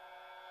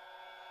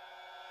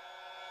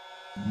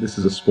This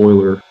is a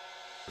spoiler.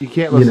 You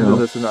can't listen to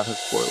this and not have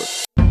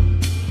spoilers.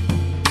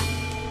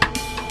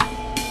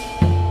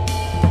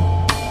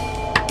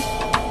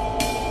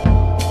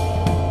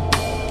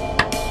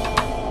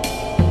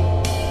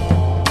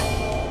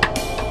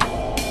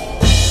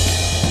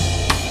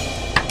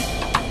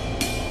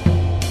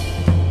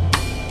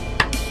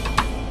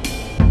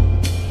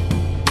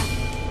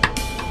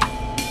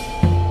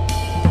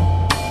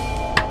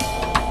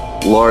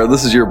 Laura,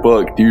 this is your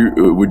book.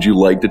 Would you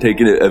like to take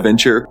an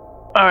adventure?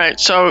 All right.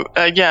 So,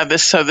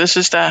 this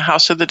is The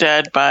House of the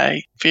Dead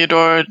by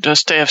Fyodor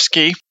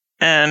Dostoevsky.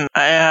 And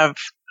I have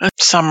a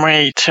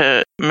summary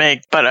to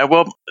make, but I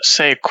will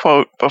say a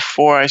quote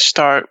before I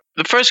start.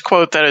 The first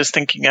quote that I was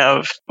thinking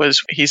of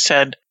was, he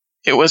said,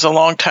 "It was a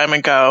long time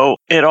ago.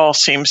 It all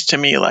seems to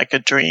me like a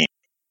dream."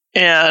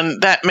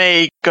 And that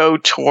may go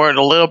toward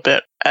a little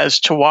bit as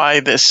to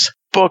why this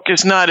book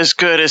is not as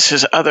good as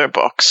his other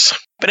books.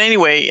 But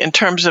anyway, in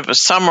terms of a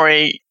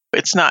summary,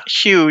 it's not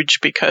huge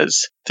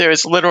because there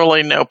is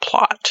literally no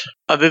plot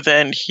other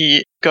than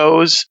he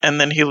goes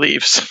and then he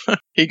leaves.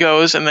 He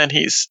goes and then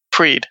he's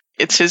freed.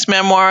 It's his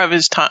memoir of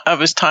his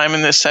time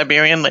in the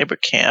Siberian labor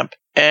camp.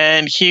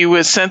 And he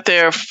was sent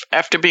there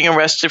after being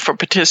arrested for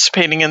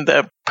participating in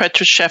the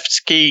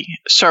Dostoevsky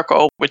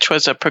Circle, which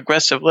was a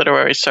progressive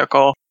literary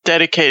circle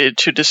dedicated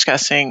to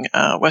discussing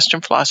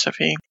Western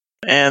philosophy.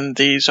 And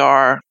these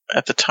are,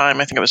 at the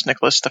time, I think it was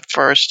Nicholas the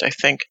First, I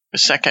think the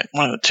second,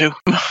 one of the two,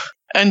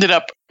 ended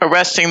up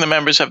arresting the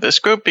members of this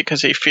group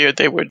because he feared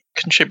they would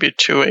contribute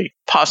to a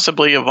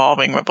possibly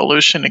evolving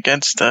revolution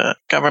against the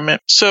government.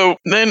 So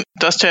then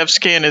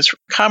Dostoevsky and his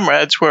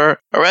comrades were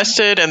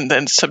arrested and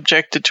then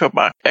subjected to a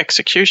mock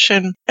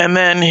execution. And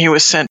then he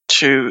was sent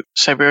to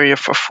Siberia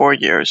for 4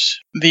 years.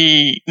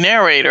 The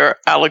narrator,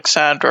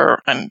 Alexander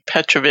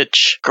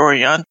Petrovich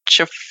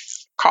Goryanchev,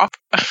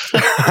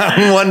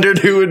 I wondered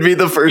who would be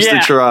the first to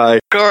try.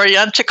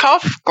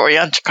 Goryanchikov.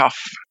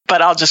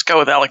 But I'll just go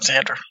with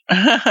Alexander.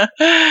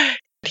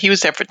 He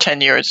was there for 10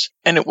 years,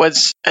 and it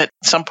was at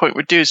some point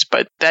reduced.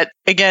 But that,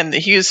 again,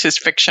 he used his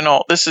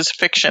fictional. This is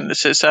fiction.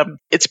 This is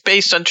it's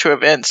based on true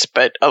events,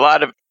 but a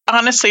lot of,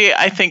 honestly,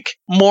 I think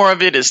more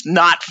of it is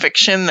not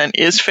fiction than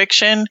is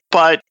fiction.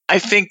 But I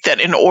think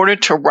that in order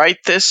to write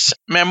this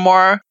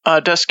memoir,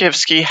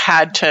 Dostoevsky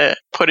had to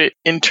put it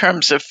in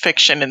terms of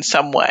fiction in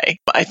some way.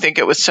 I think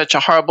it was such a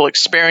horrible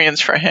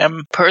experience for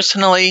him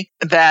personally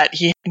that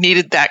he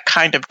needed that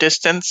kind of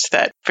distance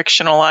that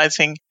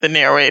fictionalizing the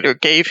narrator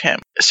gave him.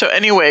 So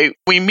anyway,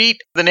 we meet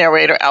the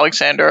narrator,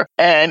 Alexander,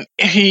 and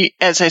he,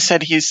 as I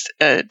said, he's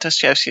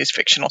Dostoevsky's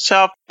fictional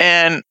self.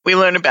 And we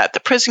learn about the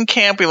prison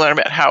camp. We learn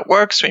about how it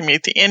works. We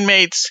meet the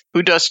inmates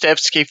who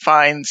Dostoevsky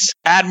finds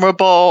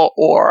admirable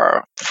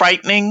or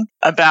frightening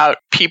about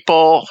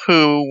people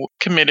who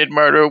committed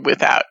murder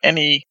without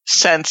any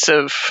sense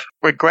of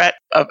regret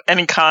of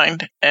any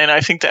kind. And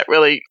I think that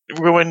really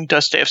ruined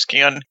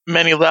Dostoevsky on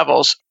many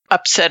levels,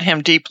 upset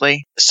him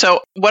deeply.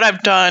 So what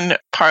I've done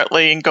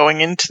partly in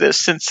going into this,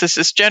 since this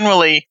is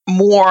generally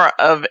more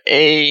of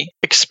a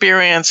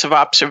experience of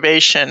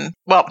observation,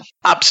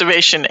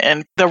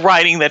 and the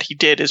writing that he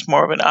did is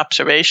more of an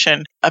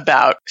observation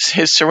about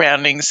his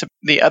surroundings,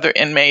 the other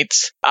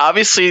inmates.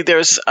 Obviously,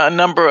 there's a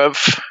number of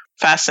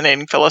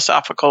fascinating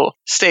philosophical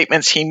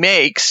statements he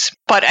makes.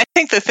 But I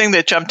think the thing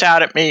that jumped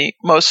out at me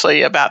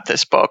mostly about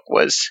this book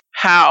was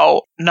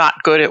how not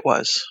good it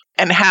was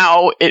and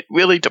how it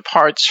really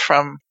departs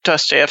from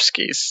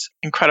Dostoevsky's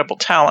incredible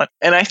talent.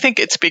 And I think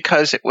it's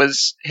because it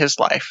was his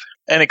life,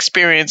 an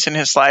experience in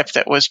his life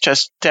that was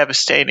just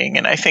devastating.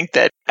 And I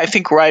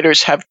think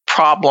writers have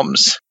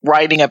problems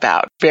writing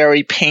about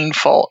very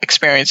painful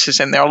experiences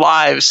in their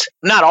lives.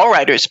 Not all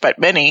writers, but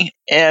many.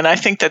 And I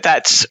think that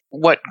that's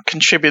what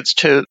contributes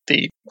to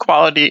the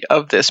quality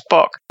of this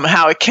book,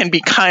 how it can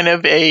be kind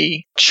of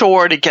a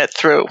chore to get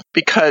through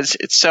because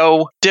it's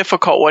so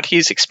difficult. What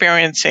he's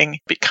experiencing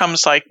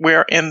becomes like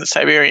we're in the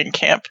Siberian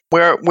camp.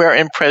 We're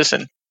in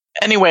prison.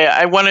 Anyway,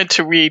 I wanted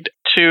to read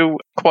 2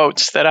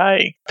 quotes that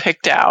I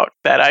picked out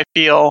that I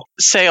feel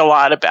say a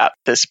lot about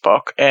this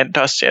book and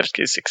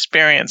Dostoevsky's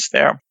experience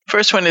there.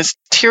 First one is,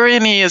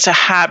 "Tyranny is a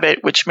habit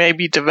which may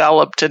be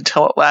developed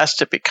until at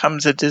last it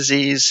becomes a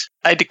disease.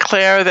 I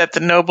declare that the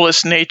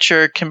noblest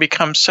nature can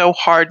become so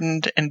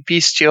hardened and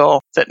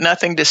bestial that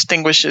nothing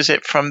distinguishes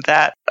it from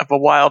that of a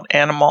wild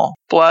animal.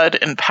 Blood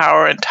and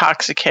power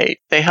intoxicate.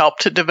 They help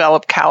to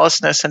develop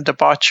callousness and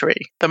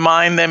debauchery. The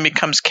mind then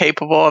becomes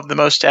capable of the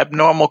most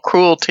abnormal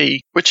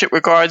cruelty, which it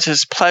regards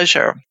as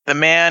pleasure. The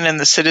man and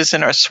the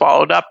citizen are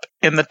swallowed up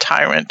in the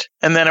tyrant,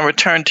 and then a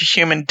return to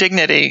human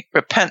dignity,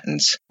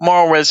 repentance,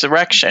 moral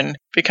resurrection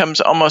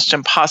becomes almost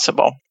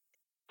impossible."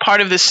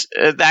 Part of this,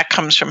 that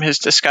comes from his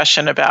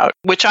discussion about,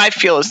 which I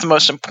feel is the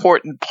most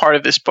important part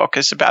of this book,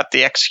 is about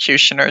the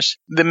executioners,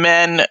 the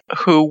men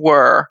who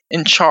were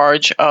in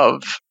charge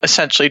of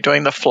essentially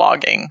doing the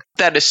flogging.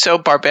 That is so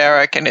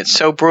barbaric and it's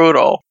so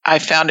brutal. I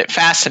found it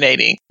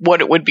fascinating what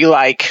it would be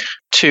like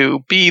to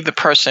be the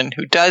person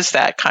who does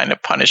that kind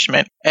of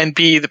punishment and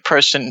be the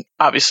person,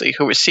 obviously,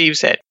 who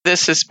receives it.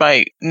 This is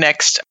my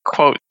next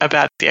quote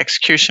about the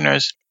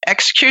executioners.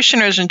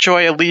 Executioners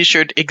enjoy a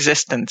leisured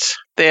existence.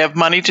 They have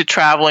money to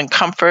travel in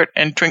comfort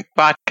and drink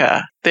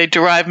vodka. They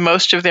derive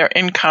most of their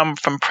income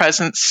from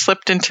presents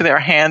slipped into their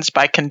hands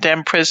by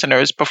condemned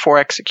prisoners before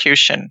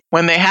execution.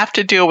 When they have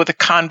to deal with a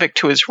convict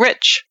who is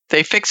rich,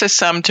 they fix a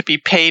sum to be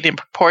paid in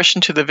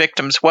proportion to the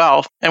victim's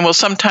wealth and will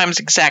sometimes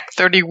exact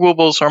 30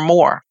 rubles or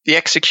more. The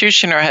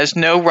executioner has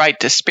no right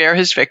to spare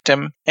his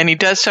victim, and he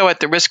does so at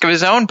the risk of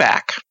his own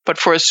back. But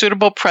for a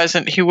suitable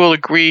present, he will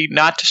agree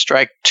not to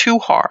strike too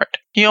hard.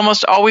 He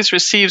almost always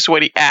receives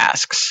what he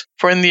asks,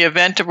 for in the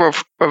event of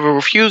a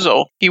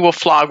refusal, he will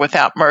flog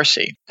without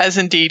mercy, as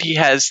indeed he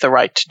has the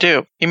right to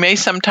do. He may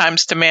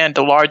sometimes demand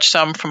a large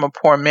sum from a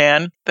poor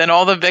man. Then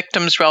all the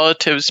victim's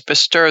relatives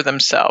bestir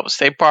themselves.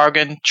 They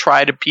bargain,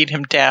 try to beat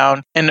him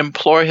down, and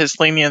implore his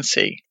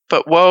leniency.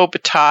 But woe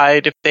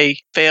betide if they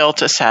fail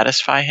to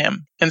satisfy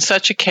him. In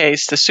such a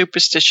case, the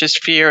superstitious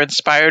fear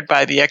inspired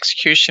by the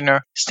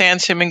executioner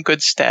stands him in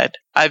good stead.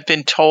 I've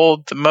been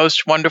told the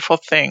most wonderful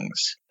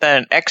things, that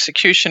an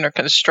executioner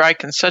can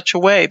strike in such a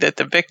way that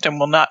the victim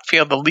will not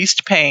feel the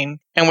least pain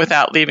and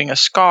without leaving a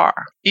scar.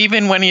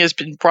 Even when he has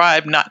been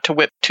bribed not to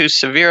whip too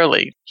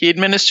severely, he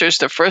administers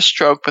the first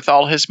stroke with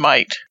all his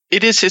might.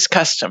 It is his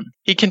custom.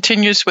 He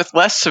continues with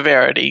less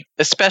severity,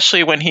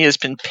 especially when he has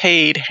been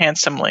paid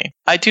handsomely.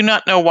 I do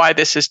not know why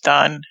this is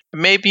done. It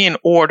may be in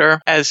order,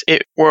 as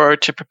it were,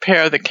 to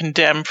prepare the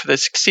condemned for the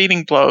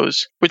succeeding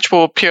blows, which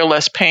will appear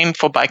less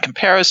painful by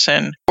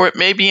comparison, or it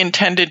may be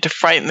intended to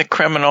frighten the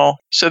criminal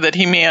so that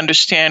he may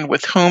understand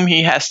with whom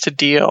he has to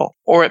deal,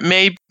 or it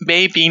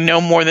may be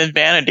no more than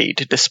vanity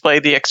to display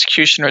the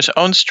executioner's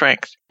own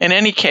strength. In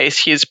any case,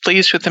 he is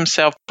pleased with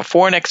himself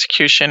before an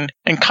execution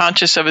and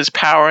conscious of his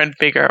power and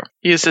vigor.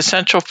 He is the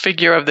central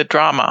figure of the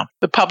drama.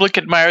 The public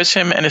admires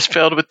him and is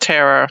filled with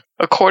terror.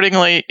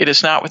 Accordingly, it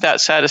is not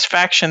without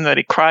satisfaction that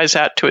he cries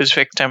out to his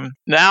victim,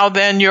 "Now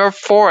then, you're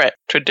for it,"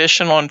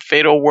 traditional and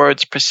fatal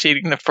words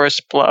preceding the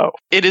first blow.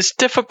 It is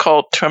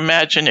difficult to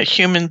imagine a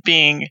human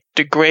being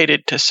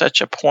degraded to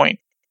such a point.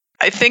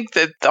 I think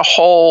that the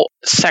whole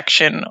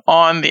section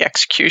on the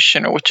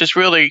executioner, which is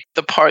really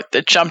the part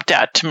that jumped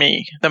out to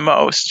me the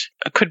most,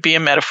 could be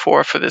a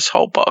metaphor for this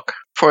whole book,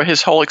 for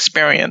his whole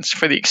experience,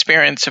 for the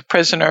experience of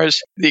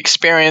prisoners, the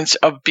experience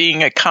of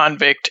being a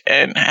convict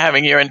and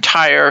having your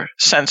entire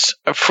sense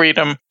of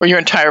freedom, or your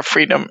entire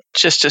freedom,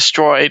 just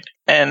destroyed,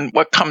 and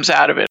what comes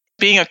out of it.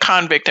 Being a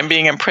convict and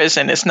being in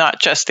prison is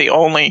not just the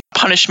only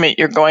punishment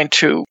you're going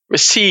to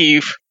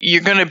receive.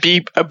 You're going to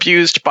be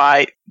abused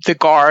by the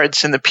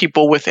guards and the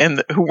people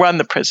who run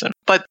the prison.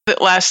 But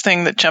the last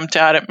thing that jumped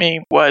out at me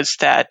was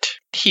that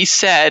he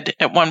said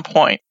at one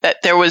point that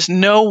there was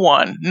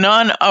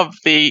none of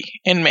the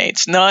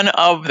inmates, none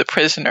of the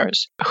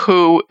prisoners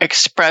who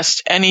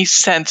expressed any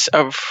sense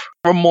of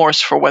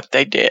remorse for what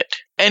they did,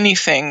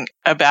 anything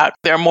about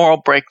their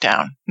moral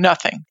breakdown,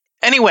 nothing.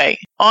 Anyway,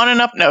 on an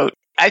up note,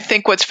 I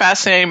think what's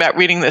fascinating about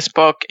reading this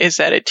book is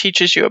that it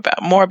teaches you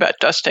more about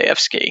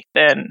Dostoevsky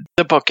than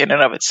the book in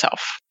and of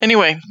itself.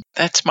 Anyway,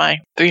 that's my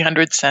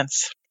 300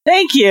 cents.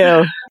 Thank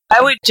you.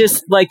 I would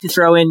just like to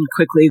throw in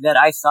quickly that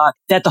I thought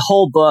that the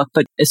whole book,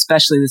 but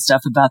especially the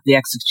stuff about the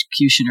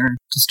executioner,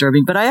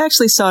 disturbing. But I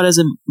actually saw it as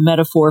a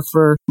metaphor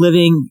for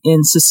living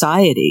in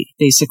society.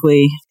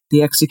 Basically,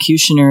 the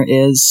executioner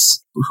is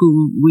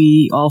who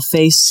we all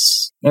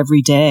face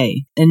every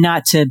day. And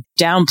not to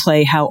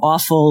downplay how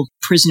awful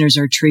prisoners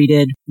were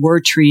treated,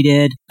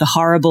 the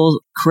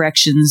horrible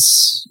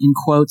corrections, in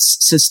quotes,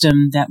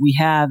 system that we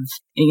have,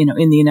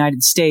 in the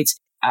United States.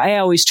 I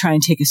always try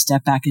and take a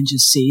step back and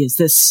just see, is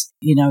this,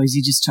 is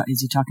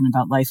he talking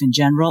about life in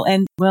general?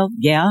 And well,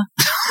 yeah,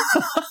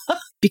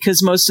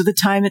 because most of the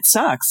time it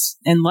sucks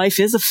and life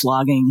is a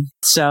flogging.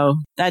 So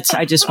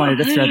I just wanted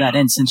to throw that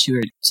in since you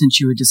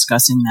were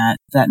discussing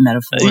that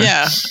metaphor.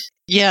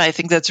 Yeah, I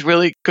think that's a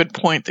really good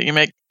point that you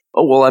make.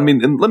 Oh, well, I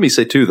mean, and let me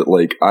say, too,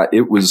 that,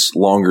 it was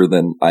longer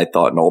than I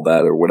thought and all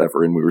that or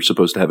whatever, and we were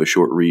supposed to have a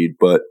short read,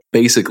 but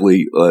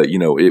basically,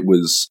 it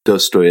was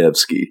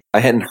Dostoevsky. I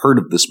hadn't heard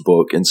of this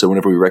book, and so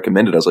whenever we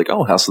recommended it, I was like,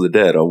 oh, House of the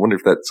Dead. I wonder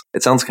if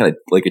it sounds kind of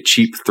like a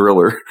cheap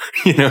thriller,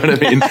 you know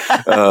what I mean?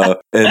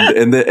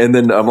 And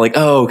then I'm like,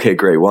 oh, okay,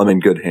 great. Well, I'm in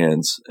good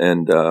hands.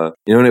 And,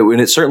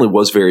 and it certainly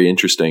was very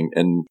interesting,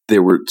 and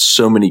there were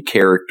so many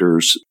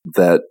characters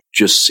that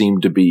just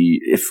seemed to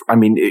be,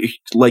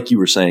 like you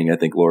were saying, I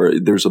think, Laura,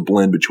 there's a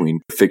blend between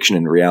fiction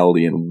and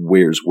reality and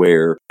where's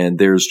where. And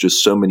there's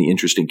just so many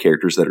interesting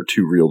characters that are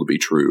too real to be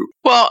true.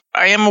 Well,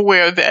 I am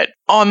aware that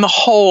on the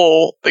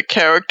whole, the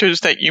characters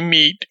that you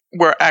meet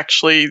were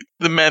actually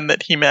the men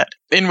that he met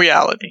in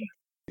reality.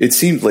 It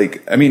seemed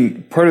like,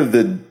 part of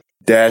the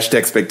dashed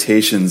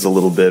expectations a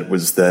little bit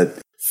was that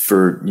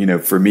for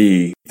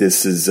me,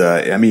 this is,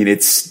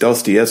 it's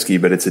Dostoevsky,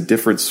 but it's a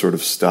different sort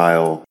of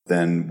style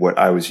than what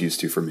I was used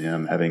to from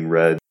him, having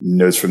read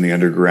Notes from the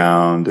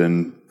Underground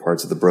and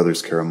parts of the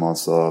Brothers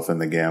Karamazov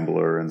and The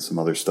Gambler and some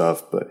other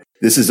stuff. But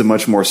this is a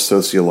much more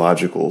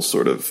sociological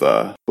sort of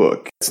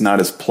book. It's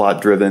not as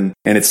plot driven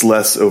and it's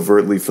less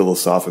overtly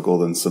philosophical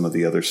than some of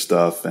the other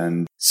stuff.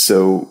 And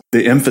so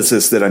the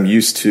emphasis that I'm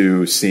used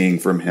to seeing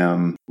from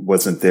him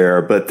wasn't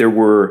there. But there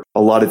were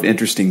a lot of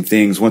interesting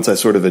things once I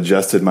sort of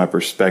adjusted my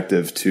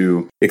perspective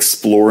to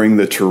exploring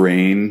the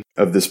terrain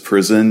of this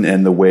prison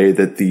and the way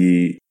that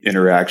the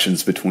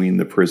interactions between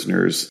the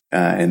prisoners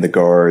and the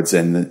guards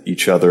and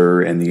each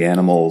other and the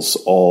animals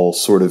all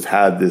sort of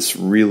had this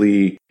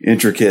really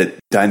intricate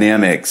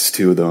dynamics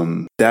to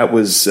them. That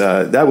was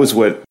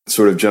what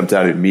sort of jumped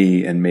out at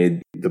me and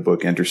made the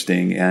book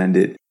interesting.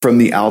 And from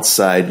the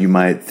outside, you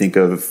might think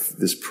of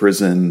this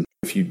prison,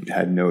 if you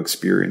had no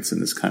experience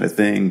in this kind of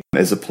thing,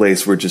 as a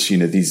place where just,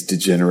 these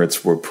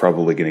degenerates were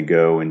probably going to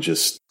go and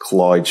just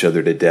claw each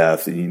other to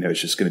death. And,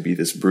 it's just going to be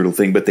this brutal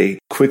thing. But they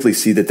quickly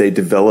see that they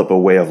develop a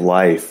way of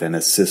life and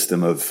a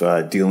system of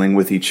dealing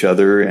with each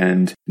other.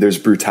 And there's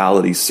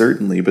brutality,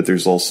 certainly, but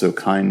there's also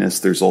kindness.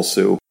 There's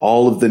also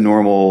all of the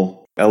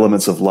normal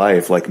elements of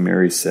life. Like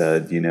Mary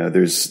said,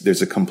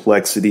 there's a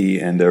complexity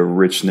and a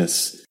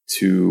richness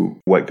to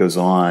what goes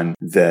on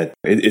that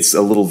it's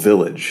a little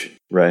village,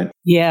 right?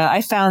 Yeah,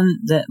 I found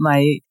that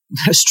I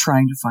was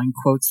trying to find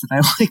quotes that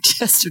I liked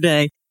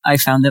yesterday. I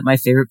found that my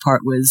favorite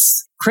part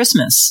was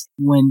Christmas,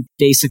 when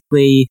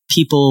basically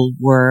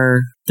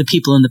the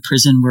people in the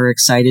prison were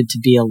excited to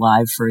be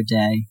alive for a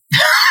day.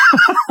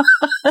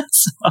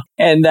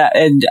 And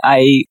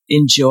I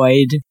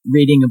enjoyed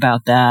reading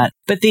about that.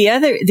 But the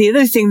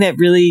other thing that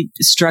really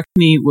struck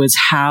me was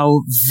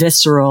how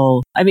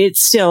visceral. I mean,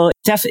 it's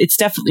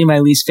definitely my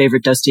least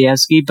favorite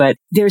Dostoevsky, but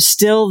there's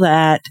still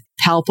that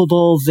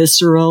palpable,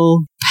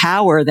 visceral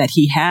power that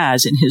he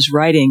has in his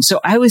writing. So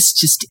I was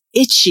just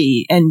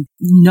itchy and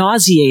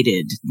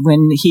nauseated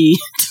when he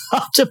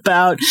talked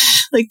about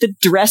like the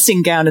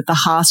dressing gown at the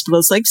hospital.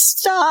 It's like,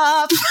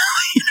 stop,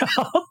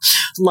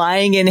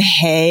 lying in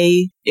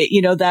hay,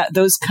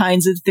 those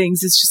kinds of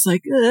things. It's just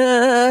like,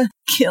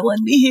 killing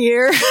me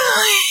here.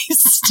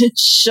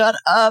 Shut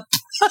up.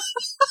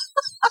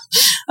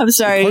 I'm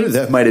sorry. Part of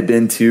that might have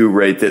been too,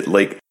 right? That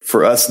like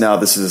for us now,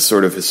 this is a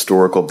sort of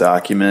historical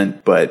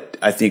document, but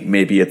I think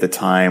maybe at the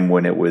time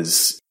when it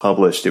was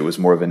published, it was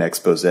more of an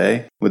expose.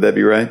 Would that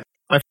be right?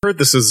 I've heard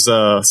this is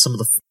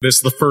this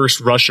is the first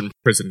Russian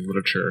prison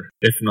literature,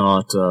 if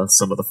not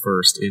some of the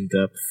first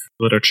in-depth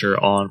literature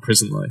on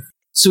prison life.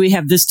 So we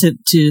have this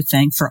to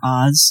thank for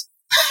Oz.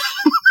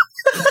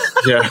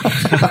 Yeah.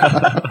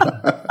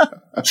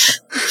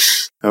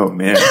 Oh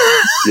man.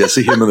 Yeah,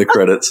 see him in the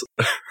credits.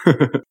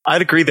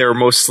 I'd agree they're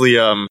mostly,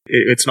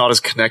 it's not as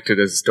connected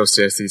as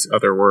Dostoevsky's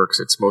other works.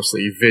 It's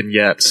mostly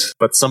vignettes,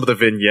 but some of the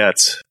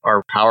vignettes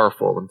are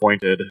powerful and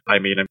pointed. I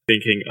mean, I'm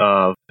thinking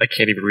of, I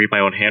can't even read my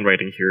own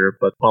handwriting here,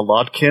 but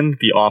Volodkin,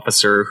 the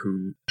officer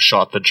who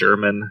shot the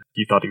German,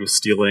 he thought he was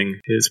stealing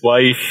his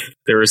wife.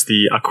 There is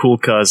the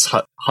Akulka's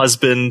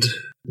husband,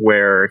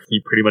 where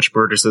he pretty much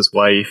murders his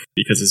wife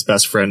because his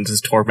best friend is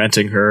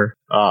tormenting her.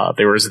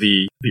 There was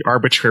the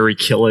arbitrary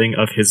killing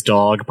of his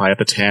dog by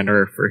the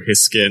tanner for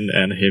his skin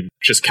and him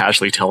just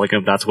casually telling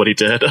him that's what he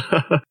did.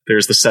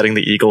 There's the setting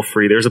the eagle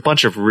free. There's a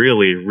bunch of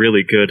really,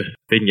 really good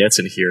vignettes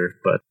in here,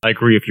 but I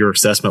agree with your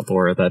assessment,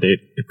 Laura, that it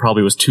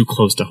probably was too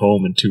close to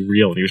home and too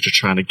real, and he was just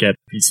trying to get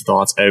these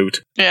thoughts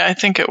out. Yeah, I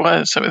think it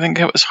was. I think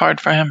it was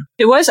hard for him.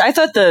 It was. I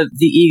thought the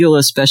eagle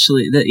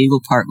the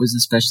eagle part was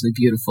especially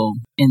beautiful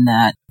in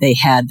that they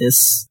had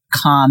this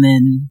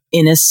common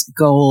innocent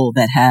goal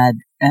that had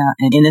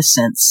an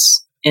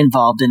innocence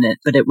involved in it,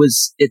 but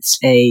it's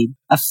a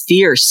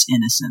fierce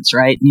innocence,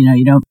 right?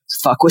 You don't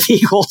fuck with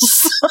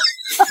eagles.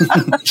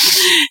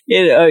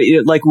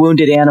 Like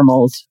wounded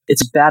animals.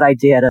 It's a bad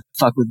idea to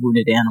fuck with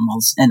wounded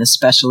animals, and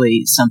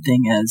especially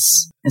something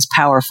as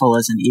powerful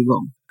as an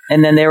eagle.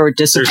 And then they were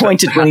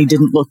disappointed when he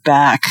didn't look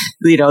back.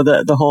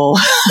 The whole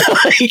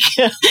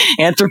like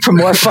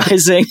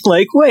anthropomorphizing.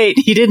 Like, wait,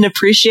 he didn't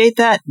appreciate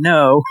that?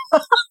 No,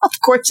 of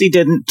course he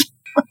didn't.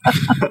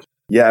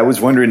 Yeah, I was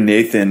wondering,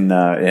 Nathan,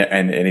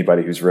 and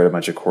anybody who's read a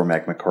bunch of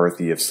Cormac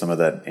McCarthy, if some of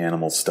that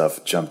animal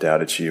stuff jumped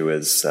out at you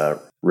as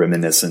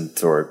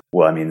reminiscent, or,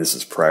 well, I mean, this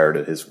is prior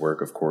to his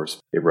work, of course.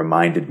 It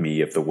reminded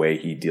me of the way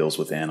he deals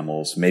with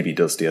animals. Maybe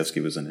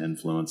Dostoevsky was an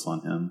influence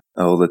on him.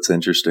 Oh, that's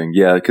interesting.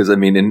 Yeah, because I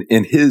mean,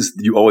 in his,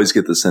 you always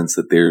get the sense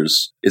that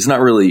it's not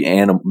really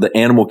the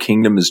animal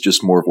kingdom is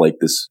just more of like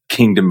this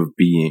kingdom of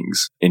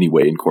beings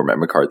anyway in Cormac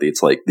McCarthy.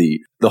 It's like the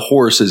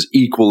horse is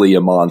equally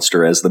a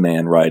monster as the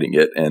man riding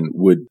it and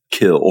would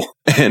kill.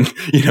 And,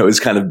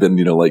 it's kind of been,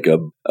 like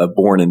a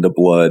born into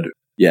blood.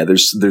 Yeah,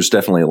 there's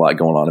definitely a lot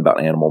going on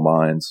about animal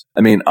minds.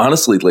 I mean,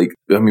 honestly,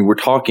 we're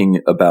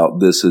talking about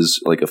this as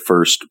like a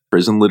first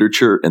prison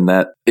literature, and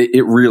that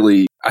it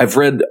really, I've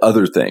read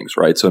other things,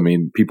 right? So, I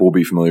mean, people will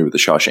be familiar with the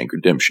Shawshank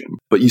Redemption,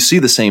 but you see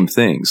the same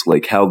things,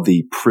 like how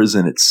the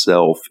prison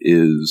itself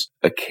is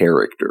a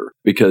character,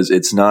 because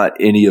it's not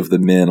any of the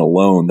men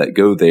alone that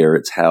go there.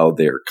 It's how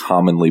they're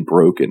commonly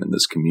broken in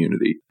this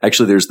community.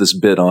 Actually, there's this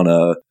bit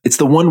it's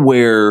the one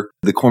where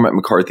the Cormac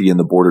McCarthy in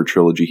the Border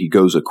trilogy, he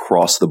goes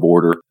across the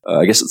border.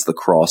 I guess it's the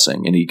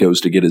crossing, and he goes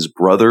to get his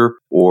brother,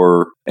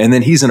 and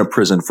then he's in a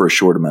prison for a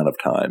short amount of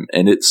time,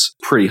 and it's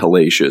pretty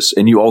hellacious.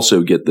 And you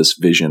also get this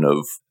vision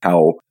of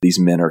how how these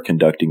men are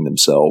conducting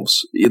themselves.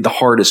 The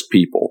hardest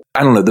people.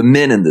 I don't know. The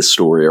men in this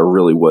story are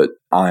really what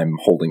I'm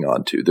holding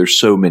on to. There's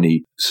so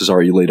many.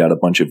 Cesar, you laid out a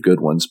bunch of good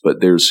ones,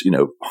 but there's,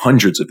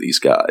 hundreds of these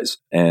guys,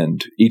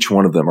 and each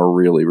one of them are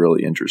really,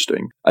 really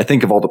interesting. I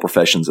think of all the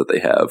professions that they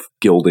have,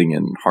 gilding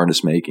and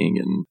harness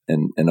making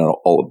and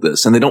all of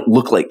this, and they don't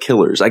look like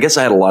killers. I guess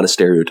I had a lot of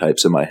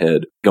stereotypes in my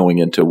head going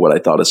into what I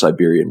thought a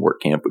Siberian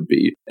work camp would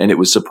be, and it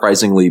was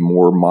surprisingly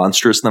more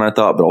monstrous than I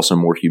thought, but also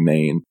more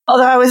humane.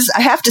 Although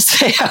I have to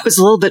say, I was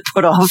a little bit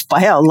put off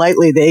by how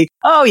lightly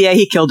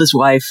he killed his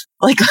wife.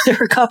 Like, there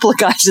were a couple of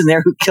guys in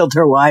there who killed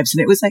their wives,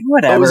 and it was like,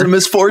 whatever. It was a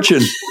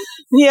misfortune.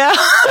 Yeah.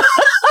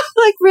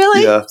 Like,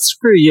 really? Yeah.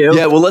 Screw you.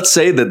 Yeah, well, let's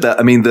say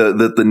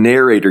the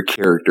narrator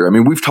character,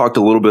 we've talked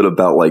a little bit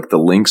about like the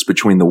links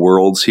between the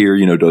worlds here,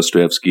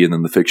 Dostoevsky and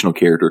then the fictional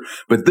character,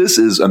 but this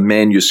is a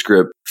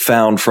manuscript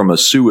found from a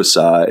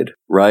suicide,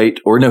 right?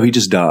 Or no, he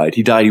just died.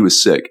 He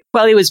was sick.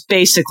 Well, he was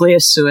basically a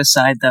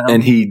suicide, though.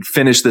 And he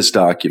finished this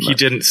document. He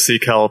didn't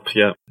seek help,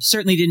 yeah.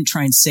 Certainly didn't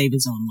try and save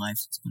his own life,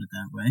 let's put it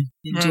that way.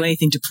 Didn't do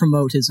anything to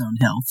promote his own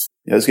health.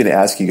 I was going to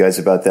ask you guys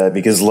about that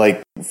because,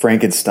 like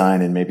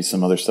Frankenstein and maybe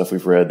some other stuff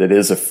we've read, that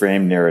is a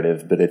frame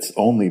narrative, but it's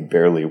only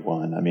barely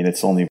one.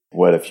 It's only,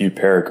 a few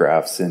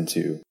paragraphs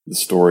into the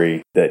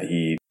story that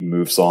he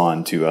moves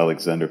on to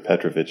Alexander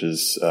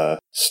Petrovich's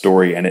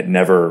story, and it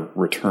never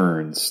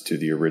returns to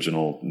the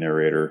original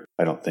narrator,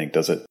 I don't think,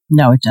 does it?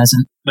 No, it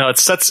doesn't. No, it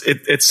sets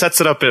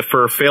it up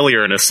for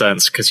failure in a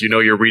sense, because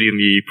you're reading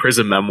the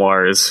prison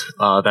memoirs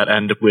that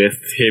end with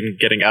him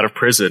getting out of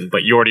prison,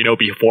 but you already know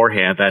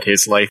beforehand that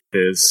his life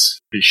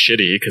is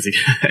shitty because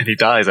he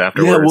dies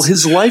afterwards. Yeah, well,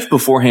 his life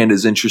beforehand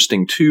is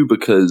interesting too,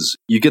 because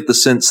you get the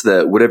sense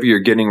that whatever you're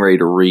getting ready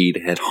to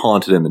read had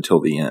haunted him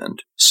until the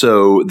end.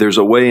 So there's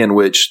a way in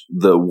which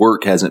the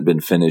work hasn't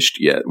been finished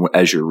yet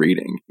as you're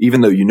reading,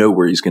 even though you know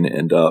where he's going to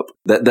end up.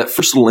 That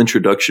first little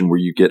introduction where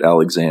you get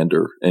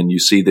Alexander and you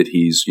see that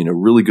he's,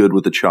 really good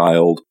with a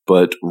child,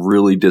 but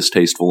really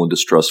distasteful and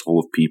distrustful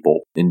of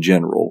people in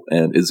general,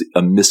 and is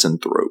a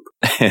misanthrope.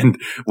 And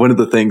one of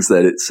the things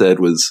that it said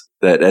was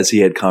that as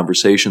he had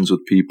conversations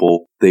with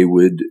people, they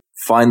would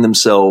find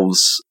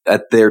themselves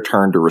at their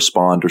turn to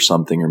respond or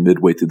something, or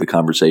midway through the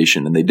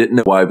conversation, and they didn't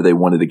know why, but they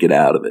wanted to get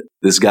out of it.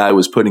 This guy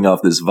was putting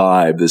off this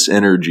vibe, this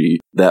energy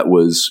that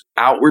was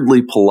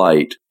outwardly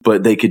polite,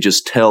 but they could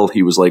just tell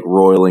he was like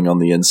roiling on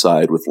the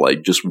inside with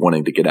like just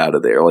wanting to get out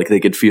of there. Like they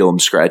could feel him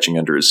scratching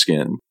under his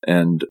skin.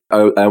 And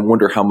I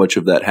wonder how much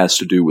of that has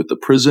to do with the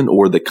prison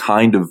or the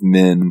kind of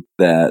men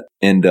that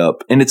end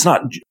up, and it's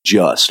not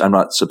just, I'm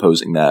not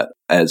supposing that,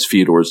 as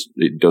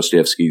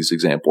Dostoevsky's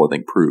example, I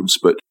think, proves,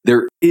 but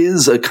there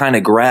is a kind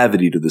of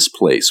gravity to this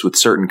place with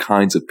certain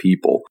kinds of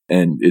people,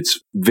 and it's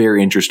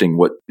very interesting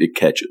what it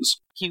catches.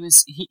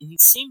 He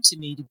seemed to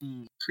me to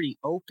be pretty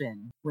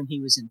open when he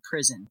was in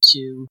prison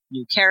to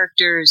new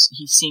characters.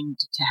 He seemed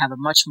to have a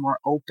much more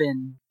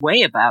open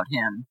way about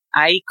him.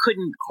 I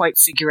couldn't quite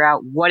figure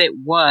out what it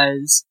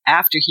was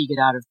after he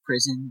got out of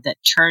prison that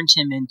turned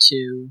him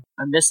into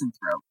a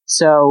misanthrope.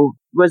 So,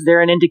 was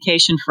there an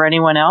indication for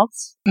anyone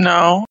else?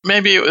 No,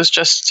 maybe it was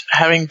just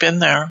having been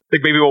there. I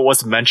think maybe what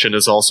wasn't mentioned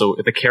is also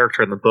the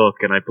character in the book,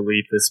 and I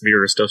believe this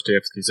mirrors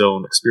Dostoevsky's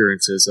own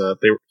experiences.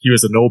 He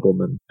was a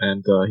nobleman,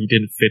 and he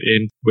didn't fit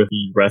in with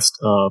the rest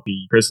of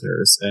the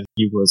prisoners, and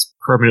he was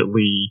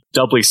permanently,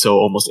 doubly so,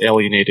 almost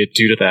alienated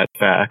due to that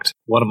fact.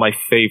 One of my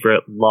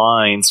favorite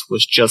lines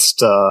was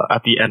just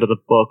at the end of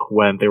the book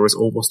when there was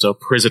almost a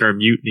prisoner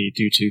mutiny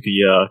due to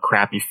the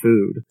crappy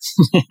food.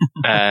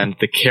 And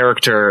the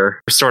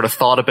character sort of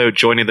thought about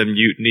joining the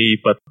mutiny,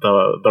 but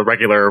the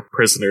regular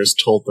prisoners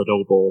told the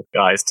noble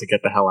guys to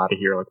get the hell out of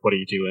here. Like, what are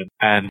you doing?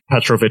 And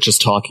Petrovich is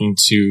talking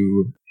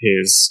to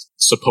his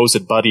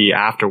supposed buddy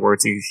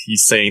afterwards.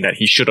 He's saying that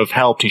he should have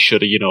helped. He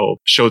should have,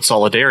 showed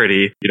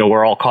solidarity.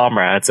 We're all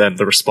comrades. And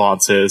the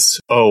response is,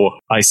 "Oh,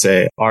 I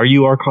say, are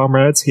you our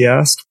comrades?" he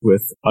asked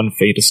with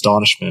unfeigned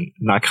astonishment.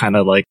 And that kind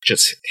of like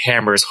just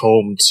hammers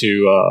home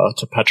to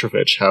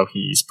Petrovich how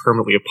he's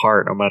permanently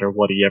apart no matter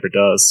what he ever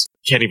does.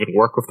 He can't even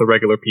work with the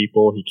regular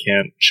people. He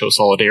can't show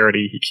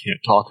solidarity. He can't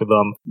talk to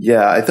them.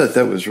 Yeah, I thought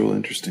that was real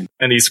interesting.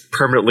 And he's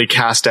permanently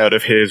cast out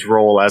of his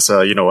role as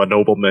a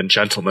nobleman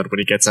gentleman when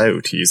he gets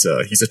out. He's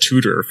a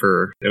tutor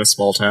in a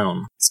small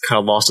town. He's kind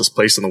of lost his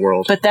place in the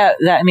world. But that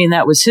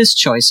was his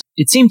choice.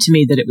 It seemed to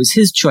me that it was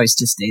his choice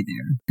to stay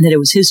there, and that it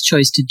was his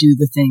choice to do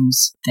the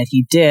things that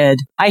he did.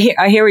 I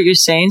hear what you're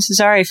saying,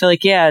 Cesar. I feel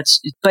like,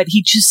 but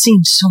he just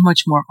seemed so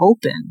much more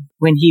open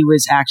when he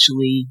was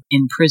actually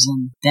in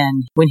prison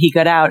than when he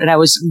got out. And I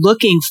was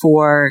looking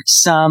for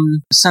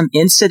some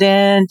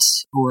incident,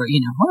 or,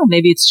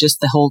 maybe it's just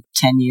the whole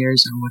 10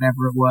 years or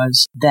whatever it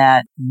was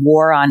that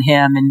wore on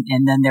him.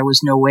 And then there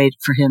was no way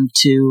for him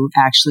to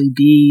actually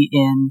be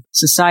in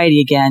society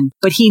again.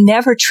 But he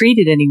never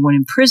treated anyone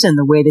in prison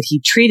the way that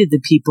he treated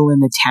the people in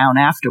the town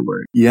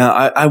afterward. Yeah,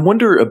 I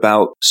wonder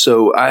about,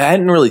 so I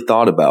hadn't really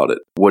thought about it,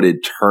 what had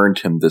turned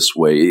him this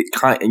way. It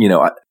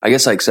I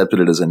guess I accepted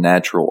it as a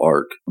natural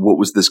arc. What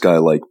was this guy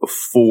like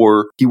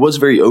before? He was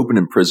very open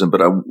in prison,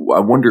 but I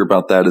wonder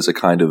about that as a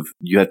kind of,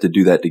 you have to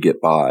do that to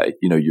get by.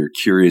 You know, you're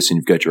curious and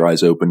you've got your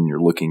eyes open and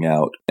you're looking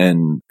out.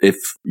 And if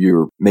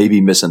you're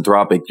maybe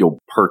misanthropic, you'll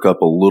perk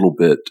up a little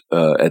bit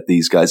at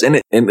these guys.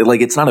 And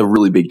it's not a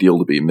really big deal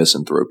to be a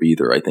misanthrope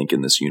either, I think,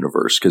 in this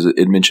universe, because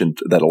it mentioned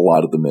that a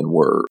lot of the men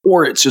were.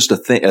 Or it's just a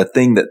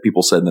thing that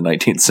people said in the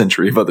 19th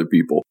century of other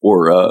people,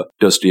 or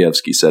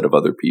Dostoevsky said of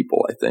other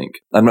people, I think.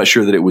 I'm not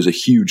sure that it was a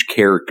huge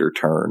character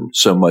turn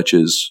so much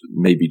as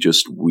maybe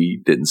just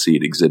we didn't see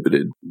it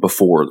exhibited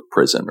before the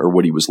prison, or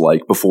what he was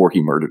like before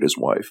he murdered his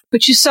wife.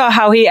 But you saw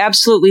how he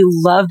absolutely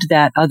loved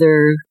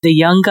the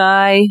young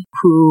guy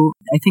who,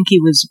 I think he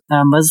was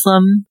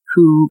Muslim,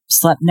 who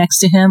slept next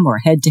to him or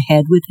head to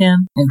head with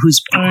him, and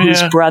whose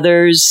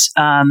brothers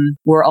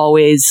were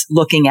always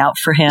looking out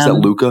for him. Is that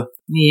Luca?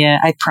 Yeah,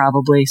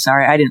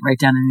 sorry, I didn't write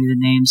down any of the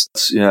names.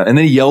 Yeah, and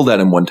then he yelled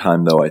at him one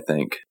time, though, I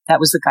think. That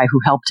was the guy who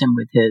helped him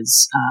with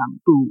his,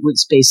 who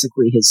was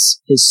basically his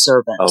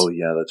servant. Oh,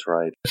 yeah, that's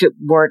right. If it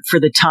weren't for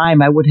the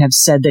time, I would have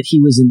said that he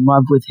was in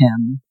love with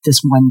him,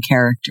 this one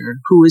character,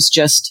 who was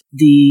just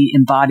the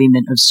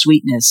embodiment of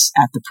sweetness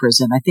at the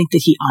prison. I think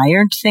that he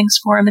ironed things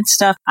for him and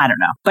stuff. I don't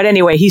know. But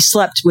anyway, he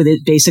slept with it,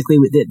 basically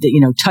with it,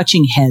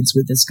 touching heads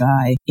with this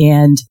guy.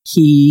 And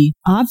he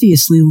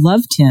obviously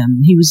loved him.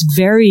 He was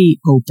very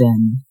open.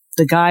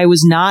 The guy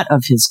was not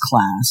of his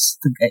class.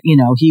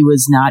 He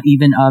was not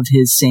even of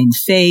his same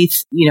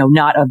faith,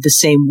 not of the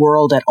same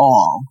world at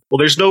all. Well,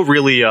 there's no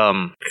really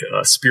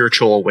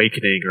spiritual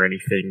awakening or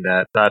anything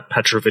that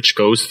Petrovich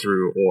goes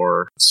through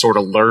or sort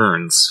of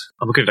learns.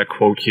 I'm looking at a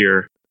quote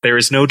here. There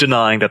is no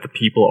denying that the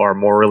people are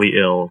morally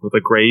ill, with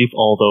a grave,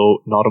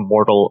 although not a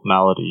mortal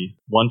malady,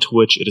 one to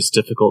which it is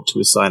difficult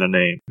to assign a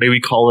name. May we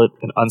call it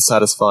an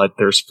unsatisfied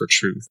thirst for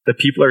truth. The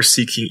people are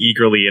seeking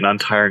eagerly and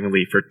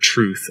untiringly for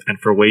truth and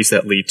for ways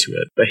that lead to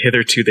it, but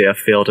hitherto they have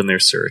failed in their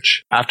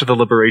search. After the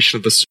liberation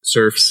of the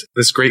serfs,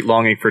 this great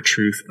longing for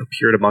truth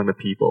appeared among the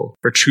people,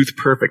 for truth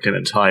perfect and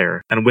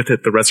entire, and with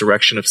it the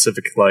resurrection of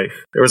civic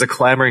life. There was a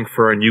clamoring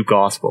for a new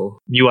gospel.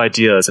 New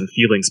ideas and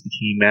feelings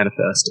became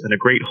manifest, and a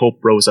great hope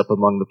rose up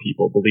among the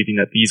people, believing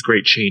that these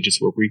great changes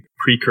were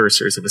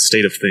precursors of a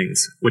state of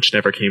things, which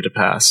never came to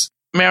pass.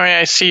 Mary,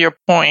 I see your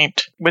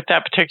point with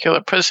that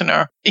particular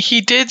prisoner.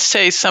 He did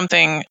say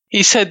something.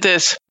 He said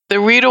this: the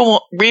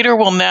reader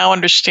will now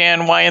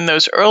understand why in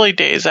those early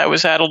days I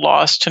was at a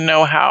loss to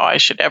know how I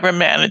should ever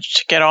manage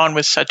to get on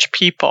with such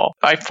people.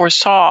 I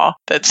foresaw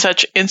that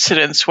such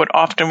incidents would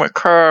often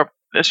recur.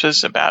 This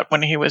was about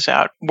when he was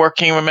out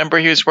working. Remember,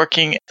 he was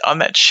working on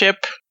that ship.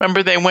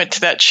 Remember, they went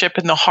to that ship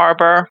in the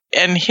harbor.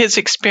 And his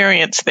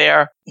experience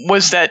there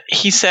was that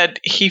he said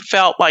he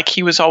felt like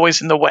he was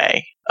always in the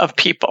way of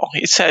people.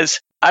 He says,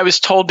 I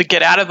was told to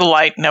get out of the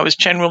light, and I was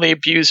generally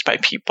abused by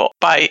people,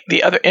 by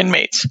the other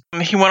inmates.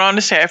 He went on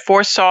to say, I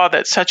foresaw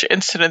that such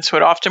incidents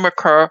would often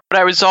recur, but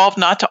I resolved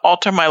not to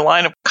alter my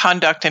line of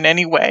conduct in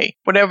any way,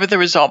 whatever the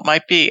result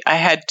might be. I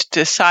had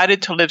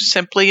decided to live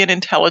simply and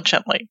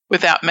intelligently,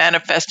 without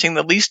manifesting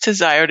the least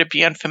desire to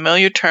be on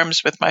familiar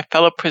terms with my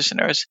fellow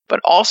prisoners,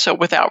 but also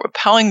without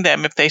repelling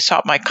them if they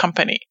sought my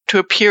company, to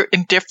appear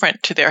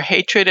indifferent to their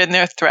hatred and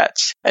their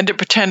threats, and to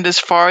pretend as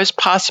far as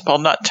possible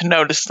not to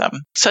notice them.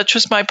 Such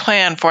was my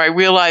plan, for I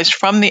realized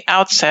from the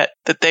outset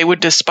that they would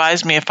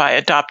despise me if I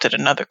adopted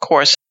another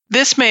course.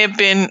 This may have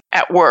been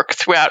at work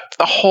throughout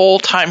the whole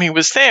time he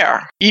was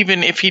there,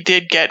 even if he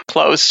did get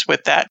close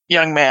with that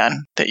young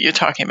man that you're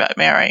talking about,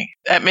 Mary.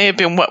 That may have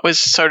been what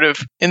was sort of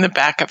in the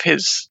back of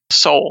his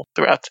soul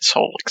throughout this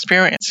whole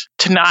experience,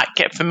 to not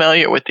get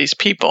familiar with these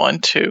people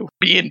and to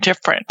be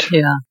indifferent.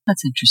 Yeah,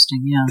 that's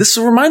interesting, yeah. This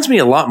reminds me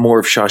a lot more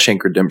of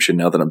Shawshank Redemption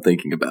now that I'm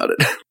thinking about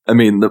it. I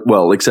mean,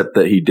 except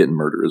that he didn't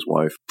murder his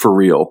wife, for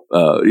real.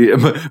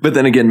 But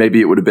then again,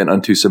 maybe it would have been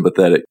untoo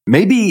sympathetic.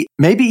 Maybe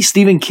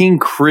Stephen King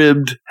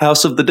cribbed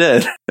House of the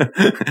Dead.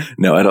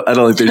 No, I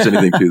don't think there's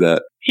anything to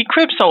that. He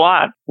cribs a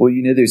lot. Well,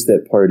 there's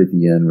that part at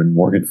the end when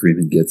Morgan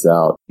Freeman gets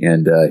out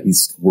and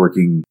he's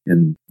working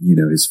in,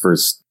 his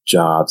first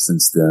job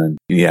since then.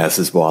 And he asks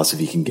his boss if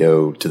he can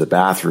go to the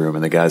bathroom.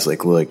 And the guy's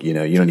like, look, you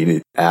don't need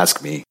to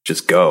ask me.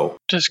 Just go.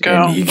 Just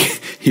go. And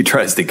he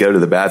tries to go to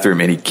the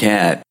bathroom and he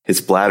can't. His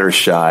bladder's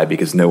shy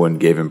because no one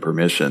gave him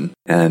permission.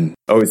 And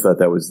I always thought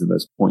that was the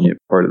most poignant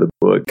part of the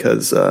book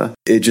because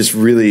it just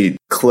really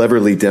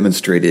cleverly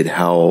demonstrated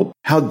how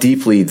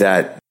deeply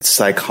that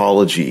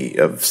psychology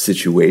of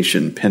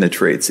situation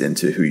penetrates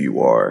into who you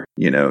are.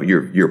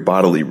 Your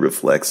bodily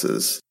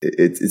reflexes.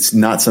 It's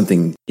not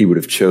something he would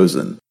have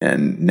chosen.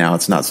 And now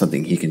it's not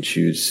something he can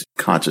choose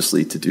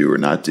consciously to do or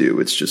not do.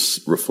 It's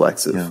just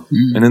reflexive. Yeah.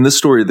 Mm-hmm. And in this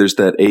story, there's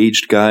that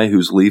aged guy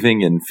who's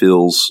leaving and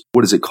feels,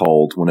 what is it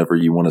called whenever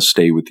you want to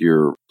stay with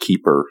your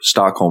keeper?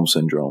 Stockholm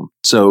Syndrome.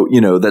 So,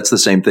 that's the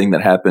same thing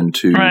that happened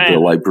to the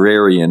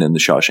librarian in the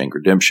Shawshank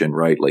Redemption,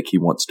 right? Like he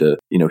wants to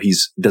he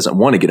doesn't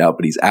want to get out,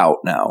 but he's out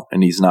now,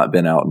 and he's not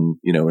been out, and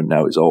and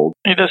now he's old.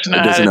 He doesn't know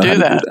how to do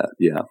that.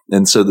 Yeah,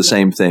 and so the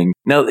same thing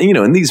now.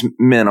 And these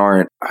men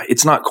aren't.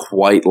 It's not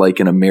quite like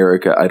in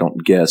America, I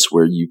don't guess,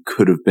 where you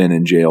could have been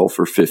in jail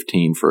for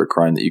 15 for a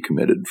crime that you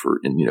committed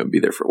and be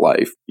there for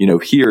life.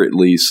 Here at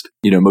least,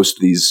 most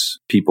of these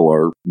people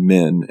are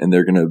men, and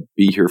they're going to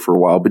be here for a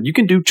while. But you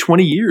can do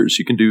 20 years.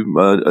 You can do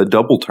a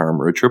double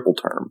term or a triple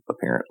term,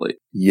 apparently.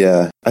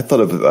 Yeah, I thought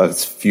of a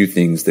few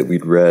things that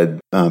we'd read.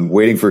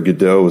 Waiting for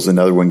Godot was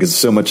another one, because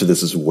so much of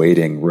this is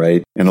waiting,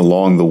 right? And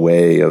along the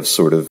way of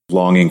sort of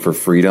longing for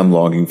freedom,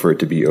 longing for it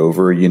to be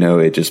over,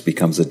 it just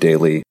becomes a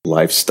daily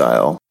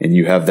lifestyle. And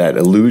you have that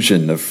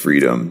illusion of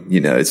freedom.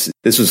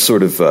 This was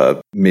sort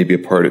of maybe a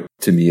part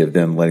to me of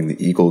them letting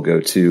the eagle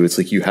go too. It's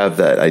like you have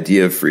that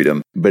idea of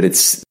freedom, but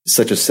it's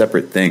such a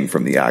separate thing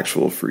from the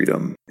actual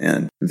freedom.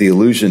 And the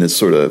illusion is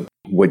sort of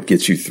what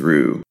gets you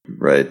through,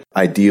 right?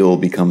 Ideal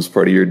becomes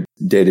part of your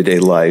day-to-day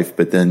life,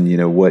 but then,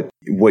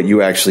 what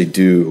you actually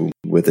do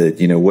with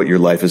it, what your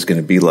life is going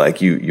to be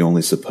like, you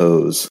only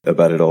suppose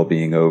about it all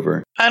being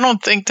over. I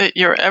don't think that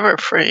you're ever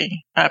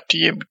free after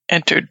you've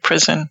entered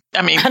prison.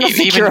 I mean, I don't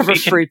think you're ever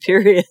free,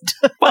 period.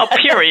 Well,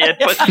 period,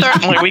 but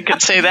certainly we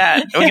could say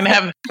that. We can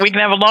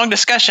have a long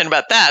discussion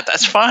about that.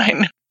 That's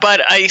fine.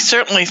 But I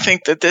certainly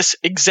think that this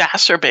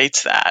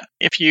exacerbates that.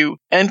 If you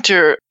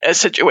enter a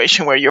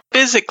situation where you're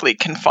physically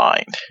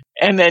confined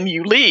and then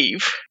you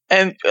leave,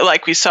 and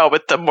like we saw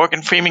with the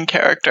Morgan Freeman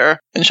character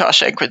in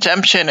Shawshank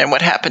Redemption and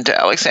what happened to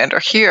Alexander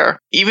here,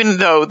 even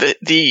though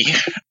the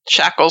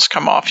shackles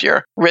come off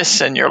your wrists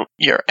and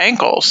your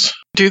ankles,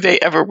 do they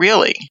ever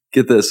really?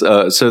 Get this.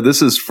 So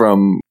this is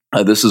from,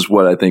 this is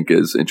what I think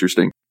is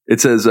interesting. It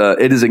says,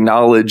 it is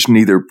acknowledged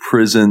neither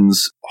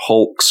prisons,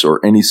 hulks,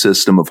 or any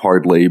system of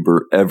hard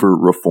labor ever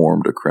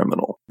reformed a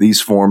criminal.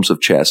 These forms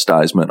of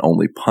chastisement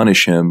only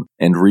punish him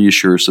and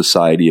reassure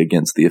society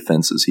against the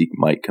offenses he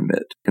might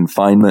commit.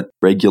 Confinement,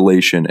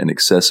 regulation, and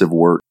excessive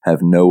work have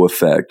no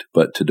effect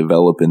but to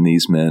develop in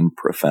these men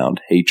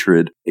profound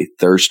hatred, a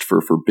thirst for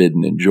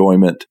forbidden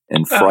enjoyment,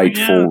 and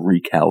frightful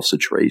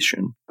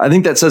recalcitration. I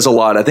think that says a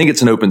lot. I think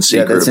it's an open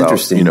secret about,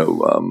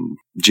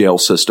 jail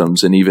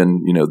systems and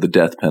even, the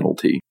death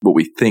penalty, what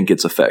we think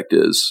its effect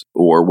is,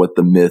 or what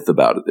the myth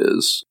about it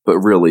is. But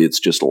really, it's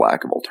just a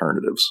lack of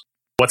alternatives.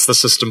 What's the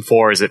system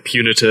for? Is it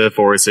punitive,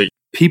 or is it...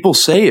 People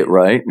say it,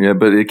 right? Yeah,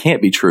 but it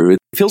can't be true. It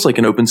feels like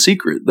an open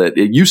secret that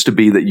it used to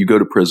be that you go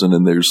to prison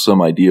and there's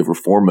some idea of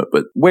reformment,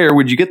 but where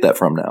would you get that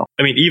from now?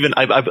 I mean, even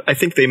I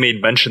think they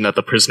made mention that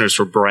the prisoners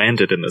were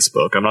branded in this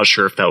book. I'm not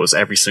sure if that was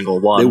every single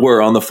one. They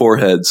were on the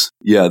foreheads.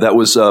 Yeah, that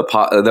was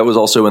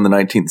also in the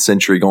 19th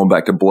century, going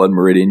back to Blood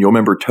Meridian. You'll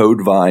remember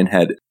Toadvine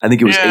had, I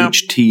think it was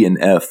H, T, and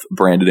F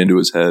branded into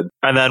his head.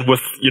 And then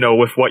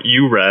with what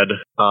you read,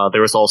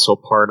 there was also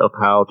part of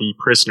how the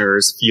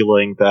prisoners,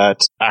 feeling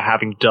that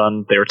having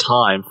done their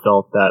time,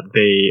 felt that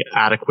they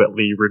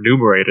adequately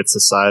remunerated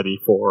society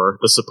for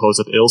the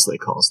supposed ills they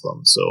caused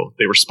them. So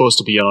they were supposed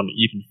to be on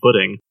even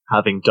footing,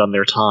 having done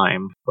their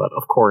time. But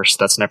of course,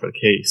 that's never the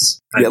case.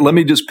 Yeah, let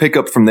me just pick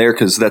up from there,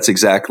 because that's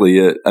exactly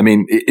it. I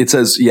mean, it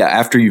says,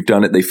 after you've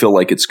done it, they feel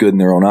like it's good in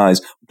their own eyes.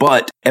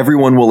 But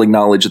everyone will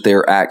acknowledge that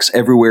there are acts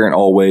everywhere and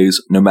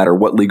always, no matter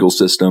what legal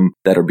system,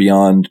 that are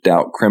beyond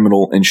doubt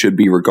criminal and should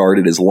be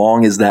regarded as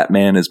long as that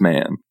man is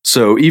man.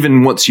 So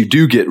even once you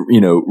do get,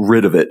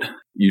 rid of it,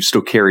 you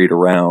still carry it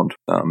around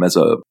as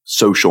a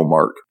social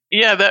mark.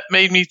 Yeah, that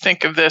made me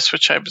think of this,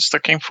 which I was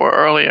looking for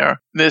earlier.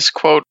 This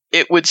quote,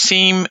 "It would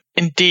seem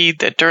indeed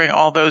that during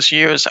all those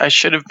years I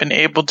should have been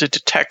able to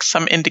detect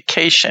some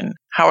indication,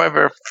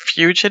 however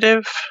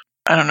fugitive,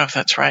 I don't know if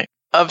that's right,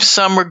 of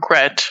some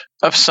regret,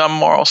 of some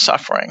moral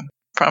suffering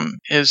from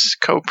his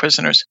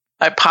co-prisoners.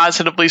 I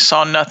positively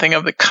saw nothing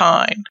of the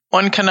kind.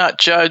 One cannot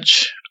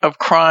judge of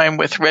crime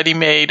with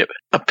ready-made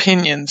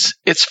opinions.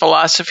 Its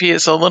philosophy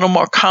is a little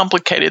more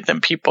complicated than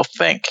people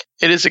think.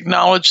 It is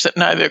acknowledged that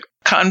neither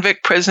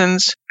convict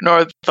prisons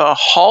nor the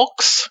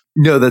hulks..."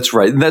 No, that's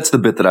right. And that's the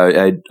bit that I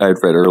had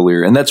read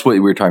earlier. And that's what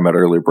we were talking about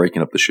earlier,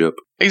 breaking up the ship.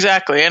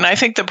 Exactly. And I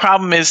think the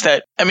problem is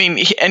that,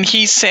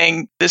 he's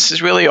saying this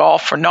is really all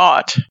for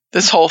naught,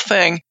 this whole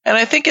thing. And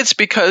I think it's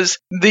because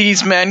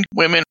these men,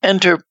 women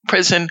enter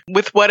prison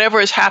with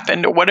whatever has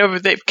happened or whatever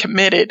they've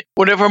committed,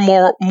 whatever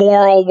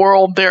moral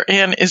world they're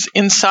in is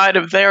inside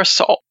of their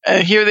soul.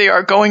 And here they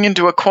are going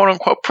into a quote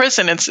unquote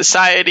prison, and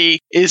society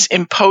is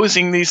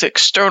imposing these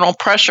external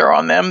pressure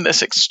on them,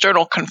 this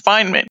external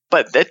confinement,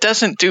 but that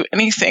doesn't do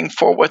anything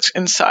for what's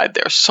inside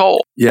their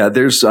soul. Yeah,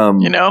 there's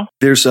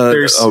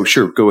oh,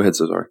 sure. Go ahead,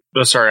 Cesar.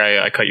 Oh, sorry,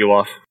 I cut you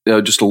off.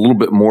 Just a little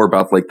bit more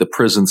about like the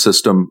prison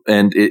system.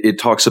 And it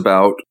talks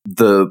about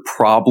the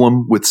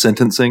problem with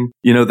sentencing,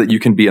 that you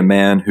can be a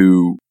man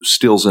who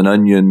steals an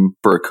onion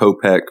for a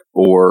kopeck,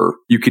 or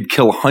you could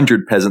kill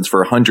 100 peasants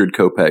for 100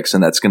 kopecks.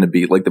 And that's going to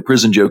be like the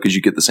prison joke is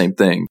you get the same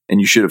thing, and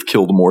you should have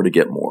killed more to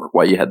get more.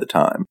 while you had the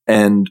time.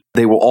 And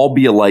they will all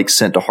be alike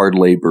sent to hard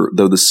labor,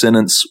 though the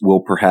sentence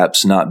will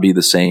perhaps not be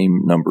the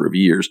same number of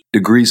years.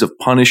 Degrees of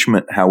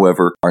punishment,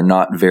 however, are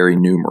not very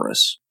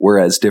numerous,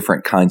 whereas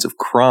different kinds of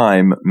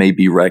crime may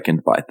be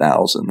reckoned by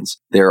thousands.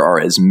 There are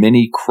as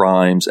many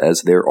crimes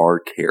as there are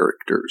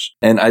characters.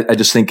 And I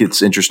just think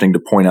it's interesting to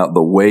point out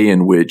the way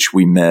in which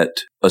we met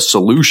a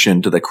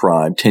solution to the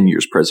crime, 10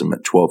 years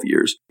imprisonment, 12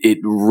 years.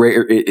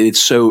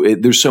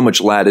 There's so much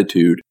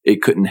latitude,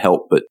 it couldn't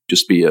help but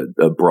just be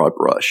a broad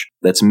brush.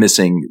 That's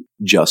missing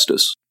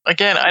justice.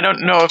 Again, I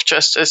don't know if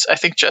I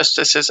think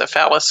justice is a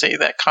fallacy,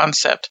 that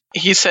concept.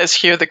 He says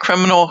here, the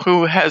criminal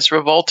who has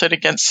revolted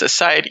against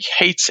society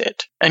hates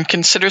it and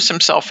considers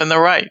himself in the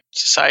right.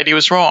 Society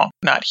was wrong,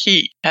 not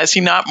he. Has he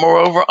not,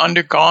 moreover,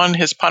 undergone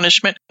his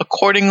punishment?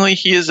 Accordingly,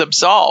 he is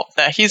absolved.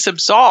 Now, he's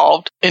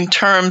absolved in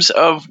terms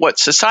of what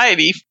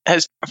society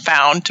has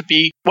found to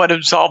be what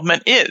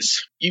absolvement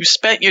is. You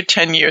spent your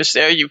 10 years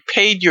there, you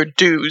paid your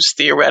dues,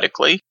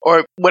 theoretically,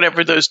 or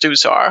whatever those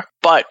dues are.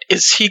 But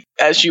is he,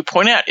 as you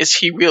point out, is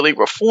he really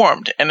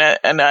reformed? And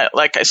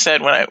like I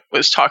said, when I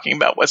was talking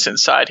about what's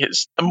inside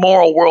the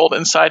moral world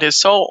inside his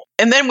soul.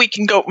 And then we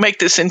can go make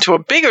this into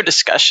a bigger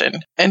discussion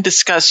and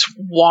discuss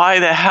why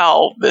the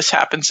hell this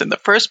happens in the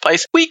first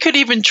place. We could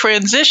even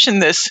transition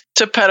this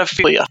to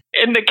pedophilia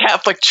in the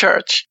Catholic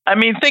Church. I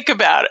mean, think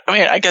about it. I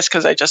mean, I guess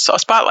because I just saw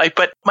Spotlight,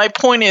 but my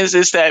point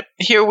is that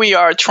here we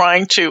are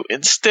trying to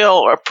instill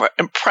or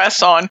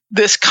impress on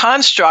this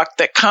construct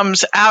that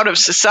comes out of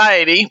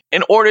society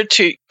in order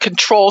to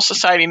control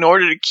society, in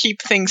order to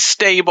keep things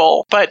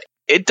stable. But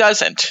it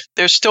doesn't.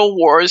 There's still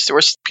wars.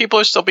 People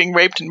are still being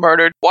raped and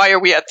murdered. Why are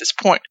we at this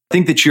point? I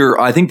think that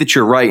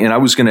you're right, and I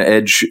was going to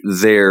edge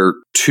there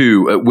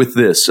too with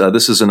this.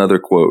 This is another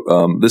quote.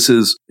 It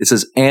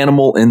says,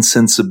 "Animal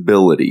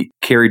insensibility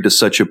carried to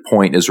such a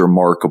point is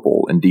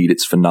remarkable. Indeed,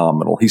 it's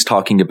phenomenal." He's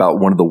talking about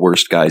one of the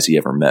worst guys he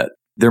ever met.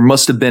 There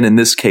must have been, in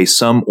this case,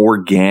 some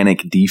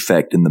organic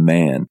defect in the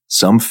man,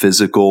 some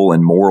physical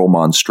and moral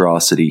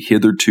monstrosity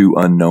hitherto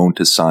unknown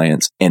to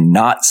science, and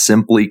not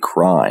simply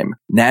crime.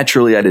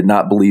 Naturally, I did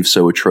not believe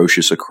so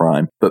atrocious a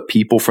crime, but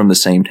people from the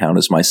same town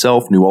as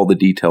myself knew all the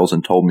details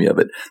and told me of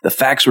it. The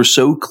facts were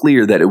so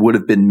clear that it would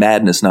have been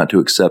madness not to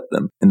accept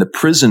them. And the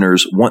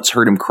prisoners once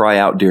heard him cry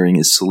out during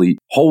his sleep,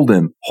 hold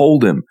him,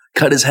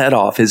 cut his head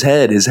off, his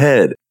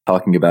head.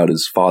 Talking about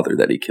his father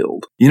that he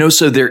killed.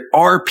 So there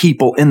are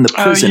people in the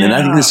prison, and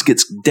I think this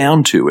gets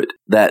down to it,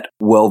 that,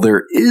 well,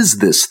 there is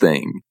this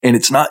thing, and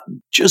it's not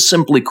just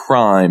simply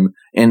crime,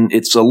 and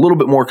it's a little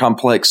bit more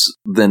complex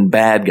than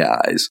bad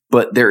guys,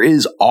 but there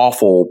is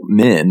awful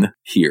men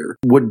here.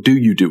 What do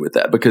you do with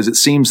that? Because it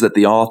seems that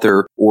the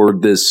author or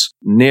this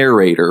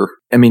narrator,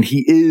 I mean,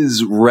 he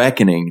is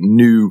reckoning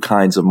new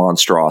kinds of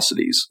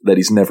monstrosities that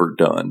he's never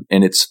done,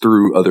 and it's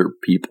through other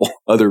people,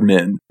 other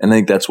men. And I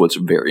think that's what's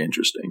very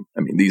interesting.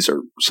 I mean, these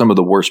are some of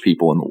the worst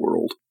people in the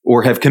world,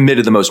 or have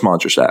committed the most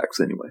monstrous acts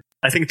anyway.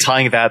 I think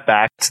tying that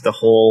back to the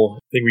whole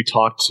thing we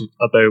talked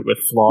about with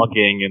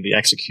flogging and the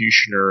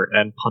executioner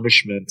and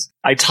punishment,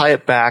 I tie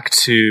it back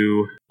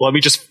to, well, let me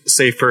just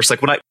say first,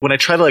 like when I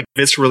try to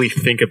viscerally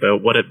think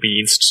about what it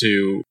means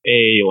to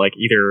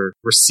either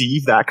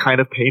receive that kind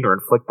of pain or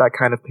inflict that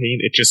kind of pain,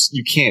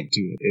 you can't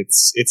do it.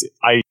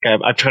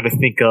 I'm trying to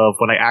think of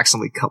when I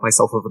accidentally cut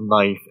myself with a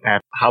knife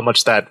and how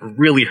much that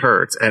really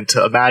hurts, and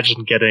to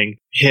imagine getting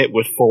hit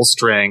with full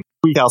strength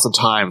 3,000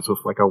 times with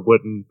a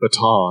wooden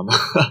baton.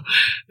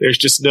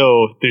 There's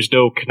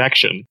no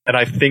connection. And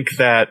I think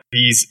that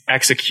these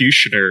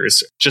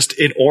executioners, just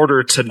in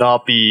order to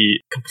not be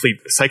complete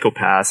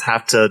psychopaths,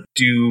 have to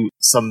do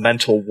some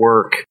mental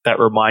work that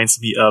reminds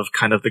me of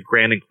kind of the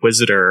Grand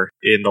Inquisitor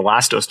in the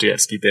last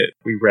Dostoevsky that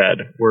we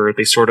read, where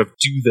they sort of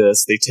do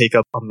this, they take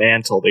up a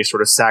mantle, they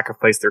sort of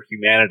sacrifice their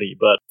humanity,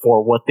 but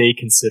for what they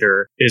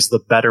consider is the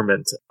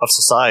betterment of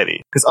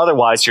society. Because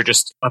otherwise you're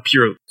just a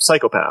pure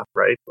psychopath,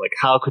 right?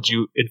 How could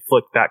you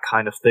inflict that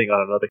kind of thing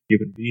on another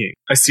human being?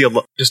 I see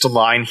just a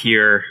line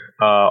here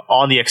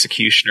on the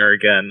executioner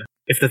again.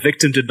 If the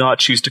victim did not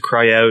choose to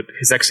cry out,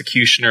 his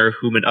executioner,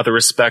 whom in other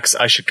respects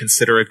I should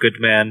consider a good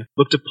man,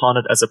 looked upon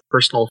it as a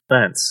personal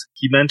offense.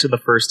 He meant in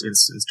the first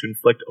instance to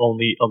inflict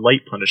only a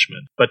light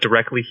punishment, but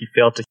directly he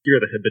failed to hear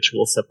the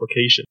habitual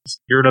supplications.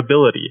 Your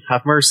nobility,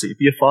 have mercy,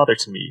 be a father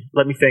to me.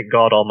 Let me thank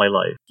God all my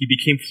life. He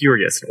became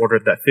furious and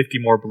ordered that 50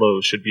 more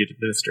blows should be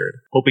administered,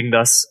 hoping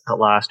thus at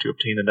last to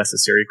obtain the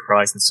necessary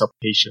cries and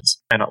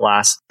supplications. And at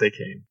last they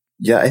came.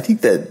 Yeah, I think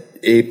that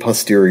a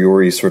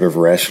posteriori sort of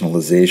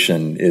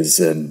rationalization is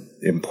an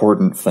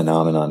important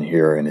phenomenon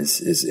here and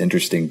is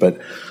interesting.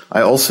 But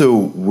I also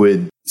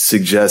would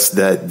suggest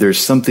that there's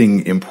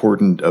something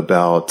important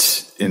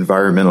about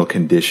environmental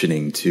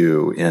conditioning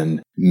too,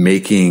 in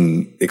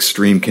making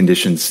extreme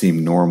conditions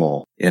seem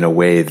normal in a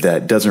way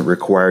that doesn't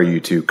require you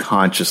to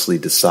consciously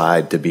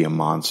decide to be a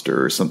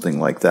monster or something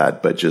like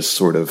that, but it just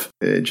sort of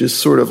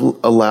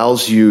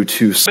allows you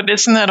to. But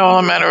isn't that all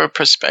a matter of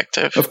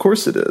perspective? Of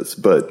course it is,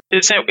 but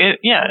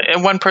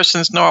and one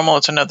person's normal,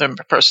 it's another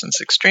person's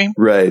extreme.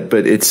 Right,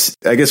 but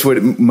I guess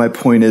what my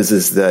point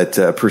is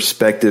that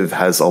perspective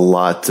has a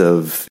lot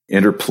of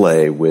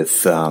interplay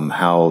with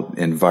how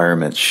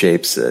environment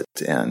shapes it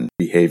and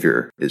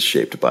behavior is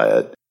shaped by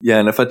it. Yeah,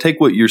 and if I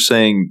take what you're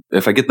saying,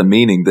 if I get the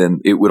meaning, then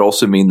it would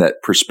also mean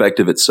that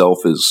perspective itself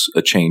is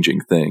a changing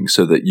thing,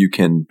 so that you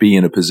can be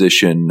in a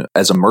position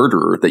as a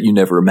murderer that you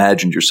never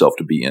imagined yourself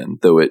to be in,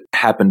 though it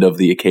happened of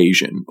the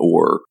occasion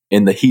or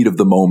in the heat of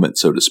the moment,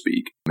 so to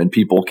speak. And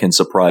people can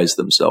surprise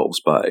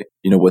themselves by,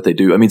 what they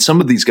do. I mean,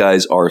 some of these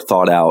guys are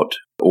thought out,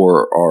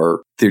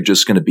 or they're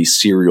just going to be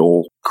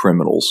serial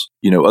criminals.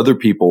 Other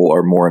people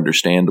are more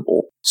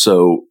understandable.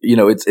 So,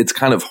 it's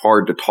kind of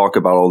hard to talk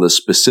about all this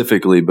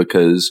specifically,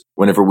 because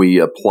whenever we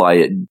apply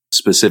it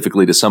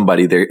specifically to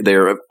somebody,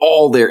 they're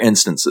all their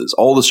instances,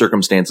 all the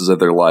circumstances of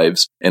their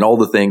lives, and all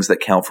the things that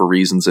count for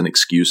reasons and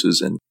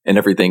excuses and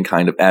everything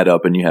kind of add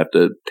up, and you have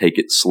to take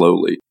it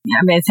slowly.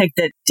 Yeah, I think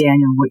that,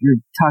 Daniel, what you're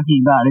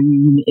talking about,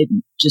 it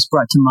just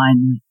brought to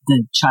mind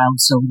the child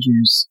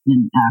soldiers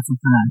in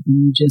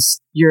Africa.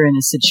 You're in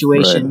a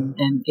situation, right,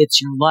 and it's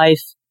your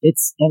life.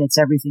 It's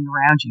everything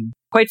around you.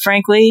 Quite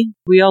frankly,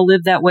 we all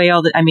live that way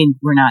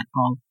we're not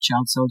all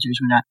child soldiers,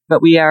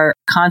 but we are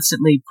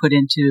constantly put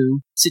into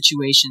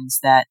situations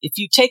that if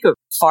you take a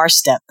far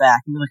step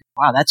back and you're like,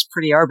 wow, that's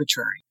pretty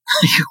arbitrary.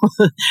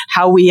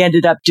 How we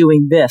ended up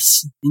doing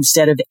this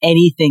instead of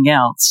anything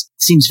else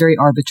seems very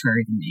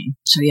arbitrary to me.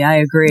 So yeah, I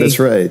agree. That's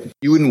right.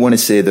 You wouldn't want to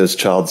say those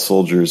child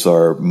soldiers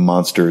are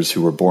monsters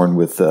who were born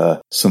with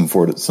some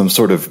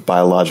sort of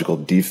biological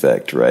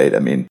defect, right? I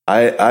mean,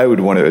 I would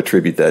want to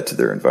attribute that to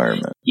their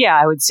environment. Yeah,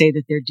 I would say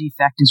that their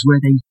defect is where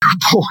they were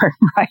born,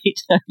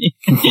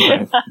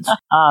 right?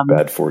 Right.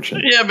 Bad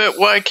fortune. Yeah, but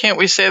why can't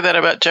we say that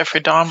about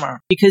Jeffrey Dahmer?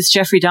 Because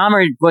Jeffrey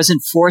Dahmer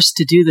wasn't forced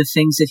to do the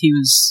things that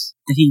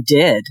he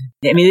did.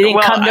 I mean,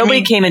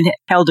 nobody came and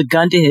held a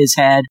gun to his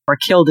head or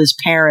killed his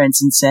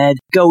parents and said,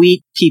 go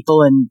eat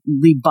people and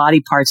leave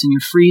body parts in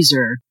your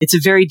freezer. It's a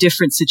very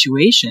different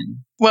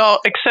situation. Well,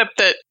 except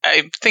that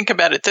I think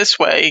about it this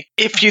way.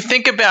 If you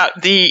think about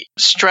the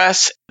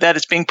stress that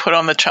is being put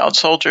on the child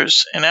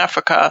soldiers in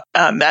Africa,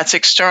 that's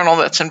external,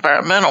 that's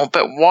environmental.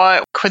 But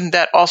why couldn't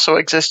that also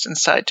exist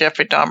inside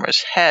Jeffrey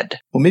Dahmer's head?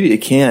 Well, maybe it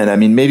can. I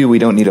mean, maybe we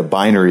don't need a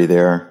binary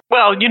there.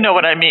 Well, you know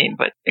what I mean,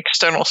 but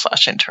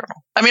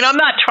external/internal. I mean, I'm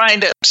not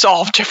trying to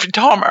solve Jeffrey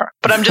Dahmer,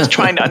 but I'm just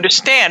trying to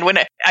understand. When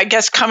I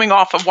guess coming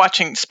off of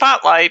watching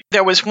Spotlight,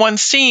 there was one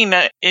scene,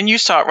 and you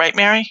saw it, right,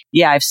 Mary?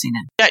 Yeah, I've seen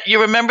it. Yeah,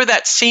 you remember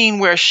that scene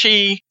where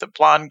she, the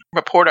blonde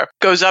reporter,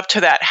 goes up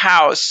to that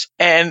house,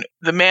 and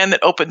the man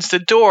that opens the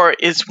door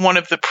is one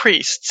of the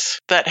priests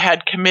that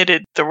had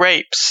committed the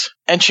rapes.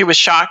 And she was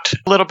shocked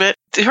a little bit.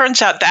 It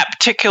turns out that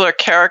particular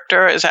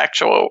character is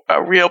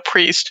a real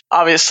priest,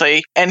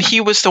 obviously. And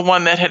he was the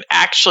one that had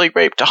actually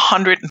raped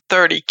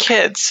 130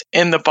 kids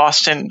in the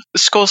Boston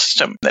school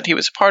system that he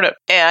was a part of.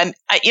 And,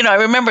 I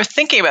remember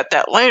thinking about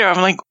that later.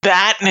 I'm like,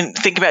 that, and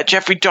think about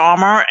Jeffrey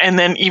Dahmer. And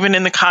then even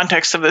in the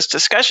context of this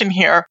discussion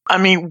here, I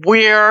mean,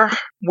 where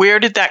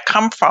did that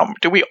come from?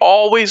 Do we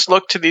always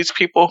look to these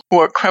people who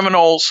are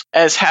criminals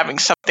as having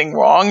something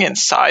wrong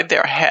inside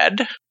their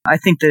head? I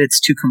think that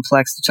it's too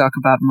complex to talk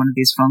about in one of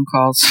these phone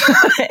calls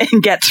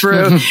and get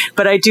through.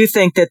 But I do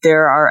think that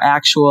there are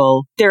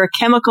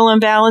chemical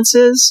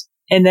imbalances,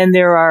 and then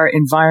there are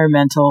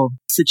environmental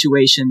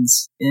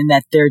situations in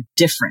that they're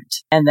different.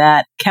 And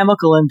that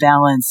chemical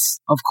imbalance,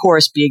 of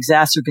course, be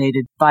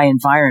exacerbated by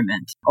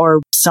environment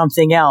or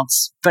something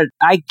else. But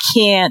I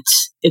can't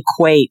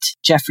equate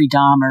Jeffrey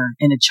Dahmer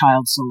and a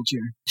child soldier.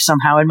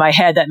 Somehow in my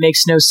head, that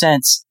makes no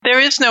sense. There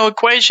is no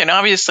equation.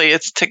 Obviously,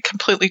 it's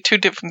two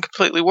different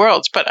completely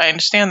worlds, but I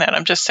understand that.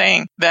 I'm just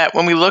saying that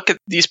when we look at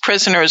these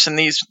prisoners and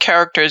these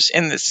characters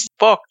in this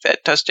book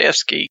that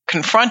Dostoevsky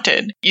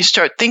confronted, you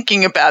start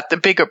thinking about the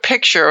bigger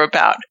picture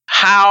about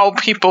how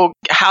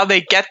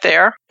they get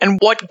there and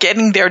what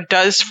getting there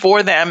does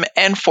for them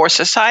and for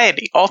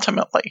society,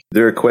 ultimately.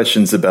 There are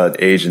questions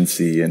about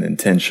agency and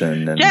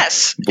intention and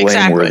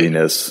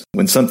blameworthiness. Exactly.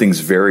 When something's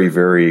very,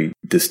 very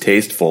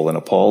distasteful and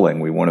appalling,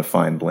 we want to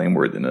find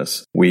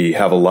blameworthiness. We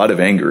have a lot of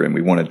anger and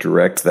we want to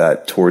direct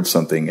that towards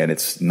something, and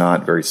it's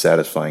not very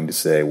satisfying to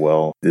say,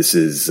 well, this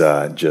is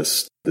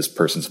just this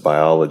person's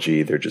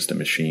biology. They're just a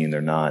machine.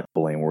 They're not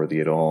blameworthy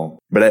at all.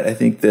 But I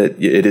think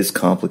that it is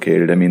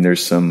complicated. I mean,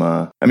 there's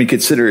some,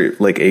 consider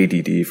like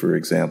ADD, for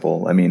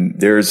example. I mean,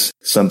 there's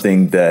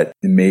something that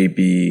may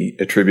be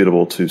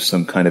attributable to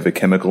some kind of a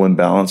chemical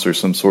imbalance or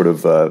some sort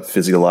of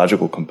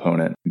physiological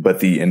component. But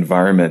the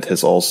environment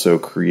has also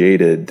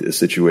created a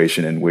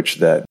situation in which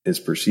that is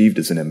perceived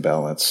as an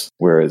imbalance,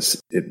 whereas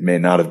it may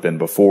not have been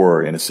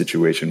before in a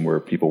situation where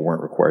people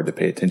weren't required to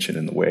pay attention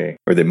in the way,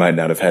 or they might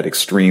not have had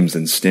extremes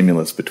and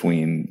stimulus difference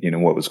between,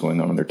 what was going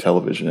on their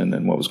television and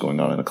then what was going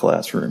on in a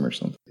classroom or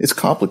something. It's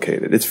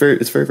complicated. It's very,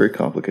 very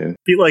complicated.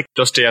 I feel like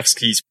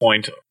Dostoevsky's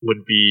point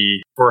would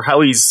be for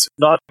how he's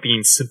not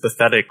being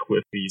sympathetic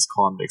with these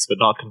convicts, but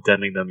not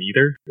condemning them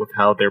either with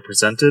how they're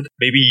presented.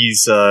 Maybe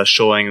he's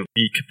showing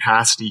the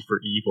capacity for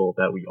evil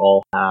that we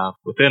all have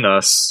within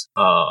us,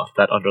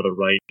 that under the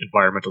right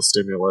environmental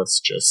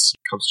stimulus just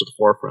comes to the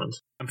forefront.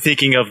 I'm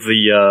thinking of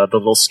the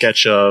little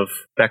sketch of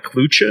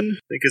Bekluchin,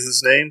 I think is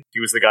his name.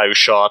 He was the guy who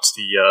shot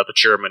the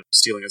German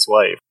stealing his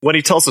wife. When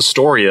he tells the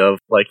story of,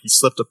 he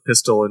slipped a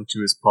pistol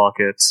into his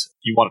pocket,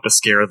 he wanted to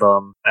scare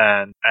them,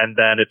 and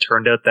then it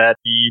turned out that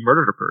he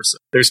murdered a person.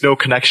 There's no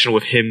connection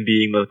with him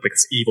being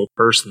this evil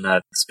person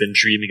that's been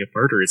dreaming of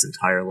murder his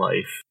entire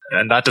life.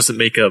 And that doesn't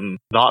make him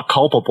not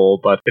culpable,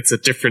 but it's a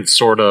different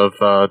sort of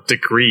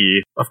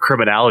degree of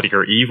criminality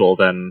or evil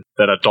than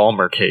a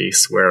Dahmer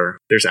case where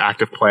there's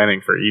active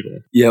planning for evil.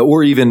 Yeah,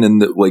 or even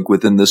in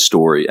within this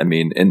story. I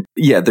mean, and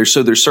yeah, there's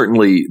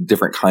certainly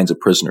different kinds of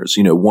prisoners.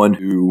 One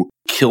who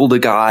killed a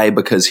guy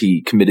because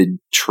he committed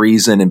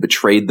treason and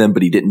betrayed them,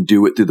 but he didn't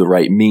do it through the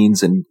right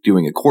means and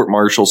doing a court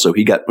martial, so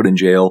he got put in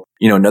jail.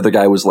 Another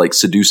guy was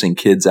seducing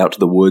kids out to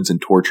the woods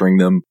and torturing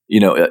them.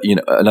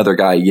 Another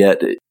guy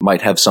yet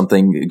might have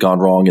something gone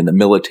wrong in the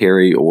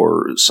military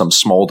or some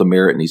small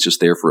demerit and he's just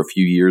there for a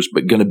few years,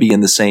 but going to be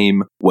in the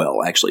same, well,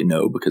 actually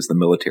no, because the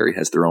military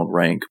has their own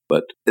rank,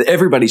 but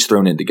everybody's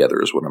thrown in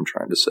together is what I'm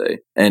trying to say.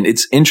 And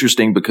it's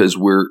interesting because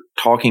we're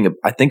talking,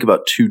 I think,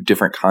 about two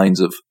different kinds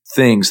of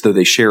things, though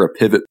they share a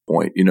pivot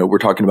point. We're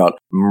talking about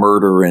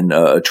murder and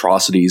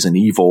atrocities and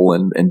evil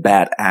and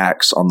bad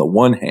acts on the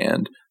one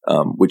hand,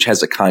 which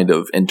has a kind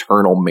of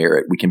internal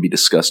merit. We can be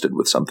disgusted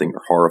with something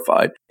or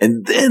horrified.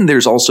 And then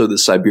there's also the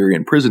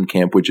Siberian prison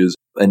camp, which is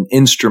an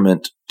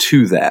instrument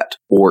to that,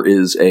 or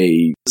is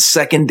a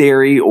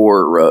secondary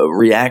or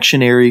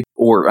reactionary,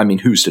 or,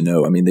 who's to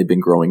know? They've been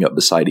growing up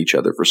beside each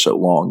other for so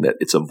long that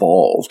it's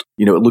evolved.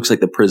 It looks like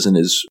the prison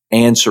is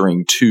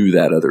answering to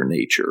that other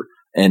nature.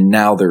 And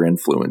now they're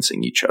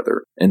influencing each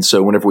other. And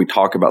so whenever we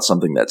talk about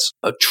something that's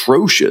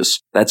atrocious,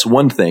 that's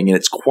one thing. And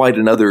it's quite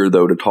another,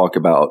 though, to talk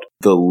about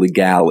the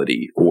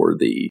legality or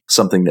the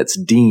something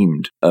that's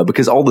deemed,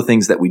 because all the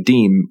things that we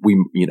deem,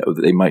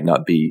 they might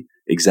not be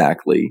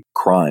exactly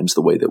crimes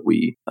the way that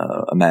we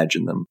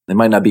imagine them. They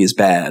might not be as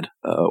bad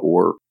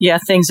or... Yeah,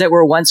 things that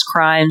were once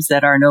crimes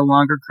that are no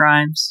longer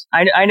crimes.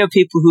 I know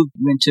people who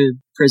went to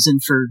prison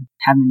for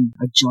having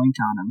a joint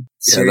on them.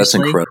 Seriously. Yeah, that's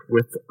incredible.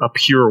 With a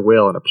pure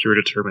will and a pure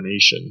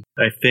determination.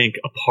 I think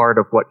a part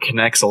of what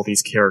connects all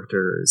these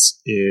characters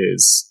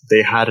is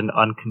they had a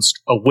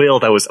will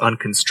that was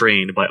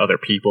unconstrained by other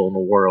people in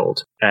the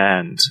world,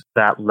 and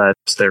that led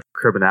to their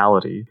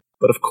criminality.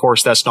 But of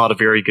course, that's not a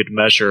very good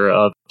measure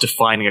of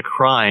defining a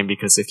crime,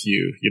 because if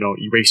you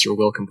erase your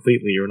will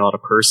completely, you're not a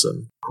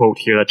person. Quote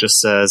here that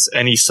just says,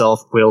 any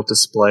self-willed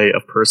display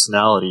of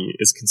personality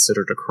is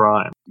considered a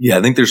crime. Yeah,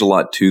 I think there's a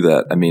lot to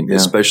that.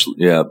 Especially,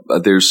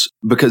 there's,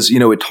 because,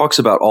 it talks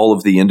about all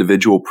of the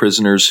individual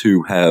prisoners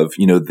who have,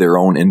 their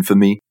own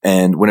infamy.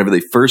 And whenever they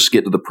first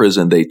get to the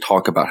prison, they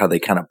talk about how they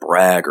kind of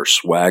brag or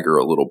swagger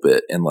a little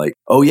bit. And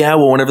oh yeah,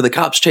 well, whenever the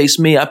cops chase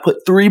me, I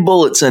put 3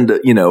 bullets into,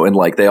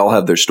 and they all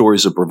have their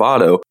stories of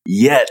bravado,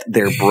 yet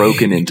they're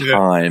broken in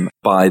time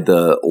by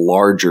the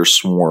larger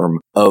swarm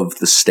of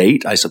the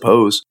state, I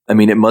suppose.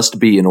 It must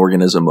be an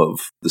organism of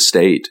the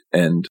state,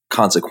 and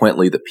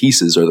consequently the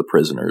pieces are the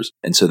prisoners.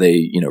 And so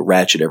they,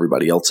 ratchet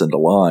everybody else into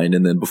line.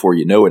 And then before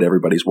you know it,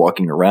 everybody's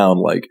walking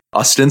around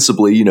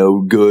ostensibly,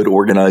 good,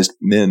 organized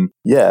men.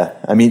 Yeah.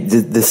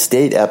 The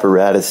state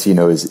apparatus,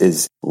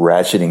 is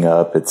ratcheting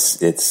up.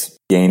 It's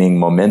gaining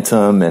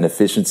momentum and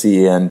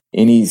efficiency, and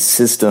any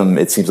system,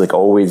 it seems like,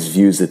 always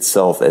views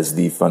itself as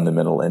the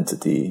fundamental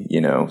entity,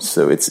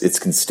 so its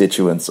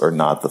constituents are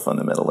not the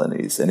fundamental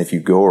entities. And if you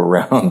go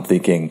around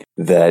thinking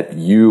that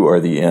you are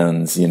the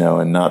ends,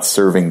 and not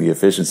serving the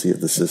efficiency of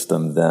the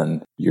system,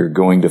 then you're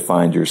going to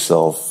find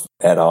yourself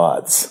at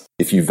odds.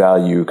 If you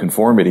value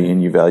conformity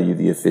and you value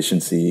the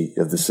efficiency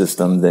of the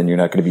system, then you're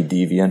not going to be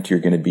deviant. You're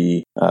going to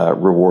be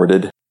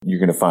rewarded. You're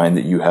going to find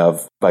that you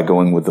have, by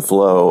going with the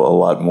flow, a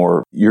lot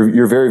more.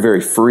 You're very, very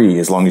free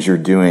as long as you're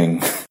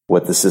doing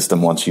what the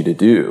system wants you to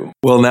do.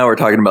 Well, now we're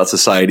talking about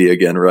society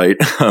again, right?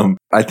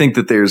 I think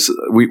that there's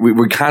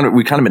we kind of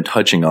been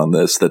touching on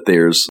this, that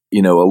there's a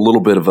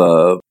little bit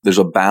of there's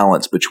a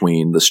balance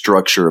between the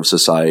structure of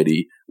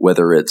society,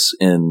 whether it's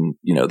in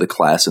the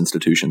class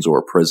institutions or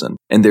a prison.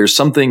 And there's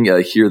something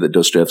here that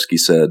Dostoevsky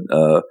said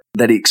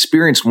that he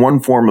experienced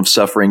one form of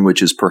suffering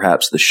which is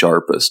perhaps the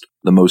sharpest,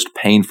 the most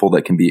painful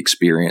that can be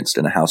experienced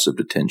in a house of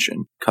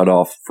detention, cut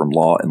off from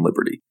law and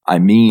liberty.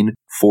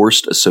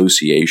 forced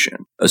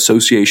association.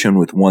 Association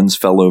with one's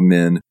fellow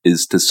men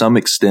is to some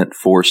extent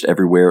forced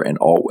everywhere and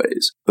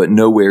always, but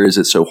nowhere is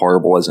it so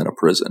horrible as in a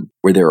prison,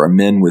 where there are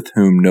men with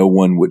whom no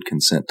one would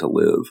consent to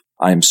live.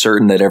 I am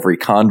certain that every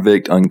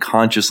convict,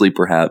 unconsciously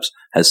perhaps,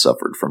 has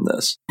suffered from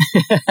this.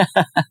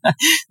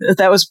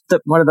 That was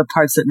one of the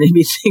parts that made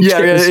me think.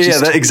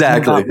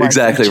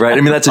 Exactly, right?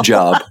 I mean, that's a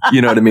job.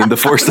 You know what I mean? The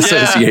forced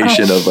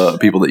association of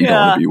people that you don't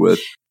want to be with.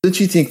 Don't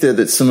you think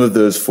that some of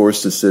those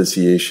forced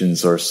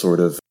associations are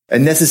sort of a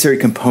necessary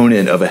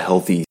component of a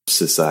healthy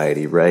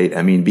society, right?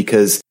 I mean,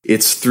 because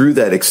it's through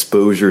that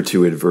exposure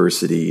to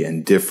adversity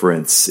and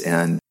difference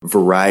and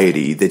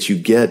variety that you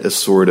get a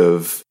sort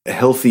of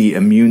healthy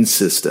immune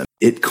system.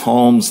 It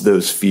calms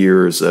those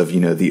fears of,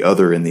 the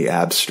other and the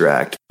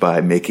abstract by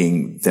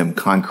making them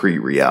concrete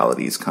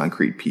realities,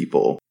 concrete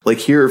people. Like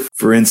here,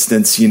 for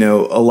instance, a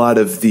lot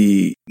of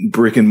the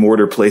brick and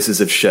mortar places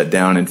have shut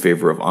down in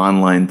favor of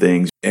online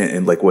things.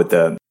 And like what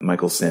the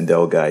Michael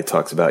Sandel guy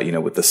talks about,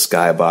 with the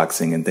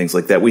skyboxing and things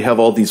like that. We have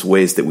all these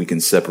ways that we can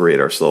separate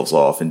ourselves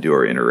off and do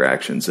our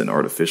interactions in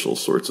artificial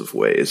sorts of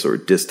ways or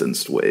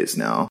distanced ways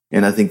now.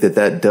 And I think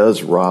that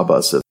does rob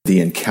us of the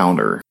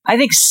encounter. I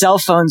think cell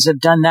phones have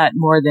done that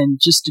more than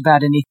just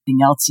about anything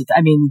else.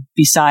 I mean,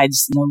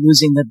 besides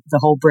losing the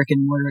whole brick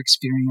and mortar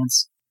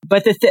experience.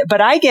 But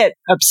but I get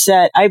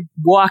upset. I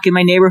walk in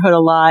my neighborhood a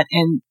lot,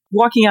 and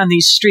walking on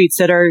these streets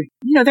that are,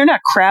 they're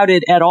not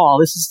crowded at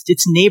all.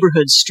 It's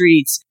neighborhood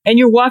streets, and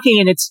you're walking,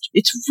 and it's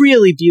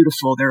really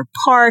beautiful. There are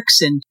parks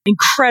and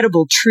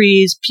incredible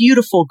trees,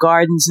 beautiful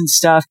gardens and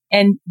stuff.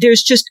 And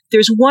there's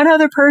one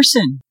other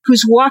person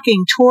who's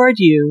walking toward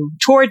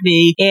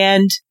me,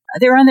 and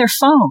they're on their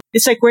phone.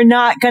 It's like we're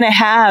not going to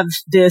have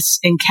this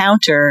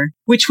encounter,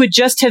 which would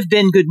just have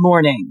been good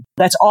morning.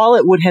 That's all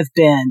it would have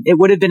been. It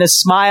would have been a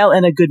smile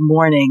and a good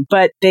morning.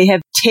 But they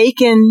have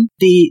taken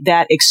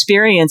that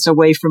experience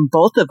away from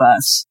both of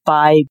us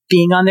by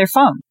being on their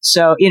phone.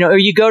 So, or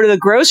you go to the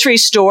grocery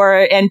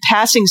store and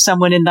passing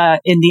someone in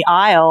the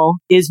aisle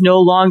is no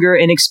longer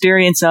an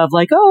experience of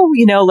like,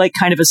 like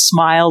kind of a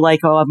smile,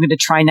 like, oh, I'm going to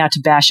try not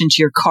to bash into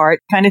your cart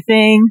kind of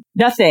thing.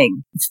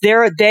 Nothing.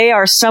 They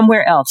are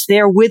somewhere else.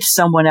 They're with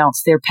someone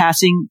else. They're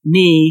passing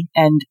me,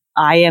 and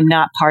I am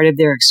not part of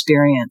their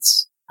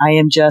experience. I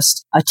am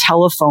just a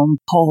telephone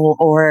pole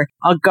or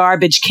a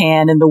garbage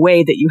can in the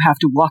way that you have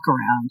to walk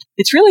around.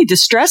 It's really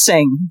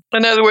distressing.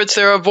 In other words,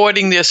 they're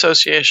avoiding the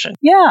association.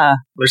 Yeah.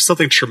 There's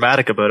something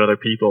traumatic about other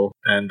people.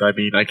 And I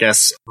mean, I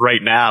guess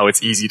right now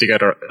it's easy to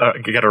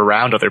get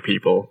around other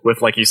people with,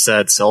 like you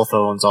said, cell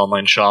phones,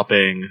 online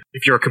shopping.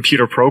 If you're a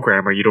computer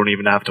programmer, you don't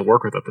even have to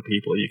work with other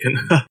people. You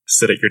can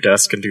sit at your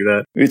desk and do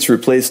that. It's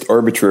replaced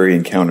arbitrary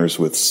encounters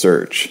with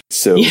search.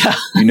 So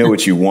you know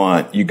what you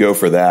want, you go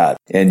for that.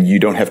 And you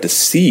don't have to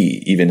see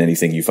even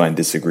anything you find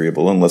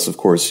disagreeable, unless, of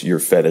course, your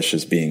fetish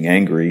is being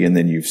angry, and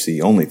then you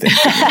see only things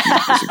that make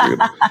you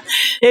disagreeable.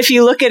 If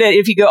you look at it,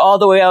 if you go all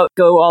the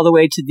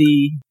way to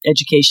the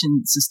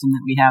education system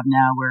that we have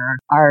now, where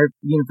our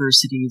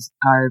universities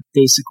are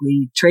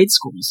basically trade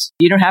schools.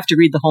 You don't have to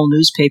read the whole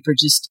newspaper,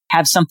 just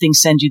have something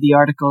send you the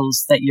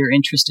articles that you're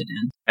interested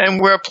in.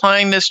 And we're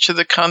applying this to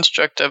the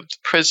construct of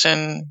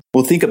prison.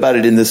 Well, think about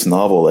it in this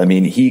novel. I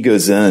mean, he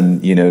goes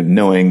in,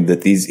 knowing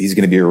that he's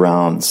going to be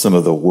around some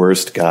of the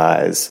worst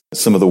guys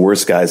in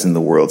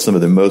the world, some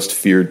of the most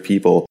feared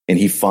people. And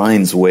he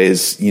finds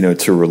ways,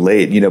 to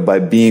relate, by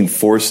being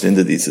forced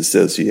into these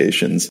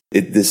associations.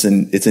 It's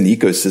an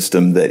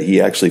ecosystem that he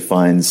actually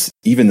finds,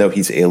 even though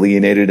he's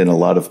alienated in a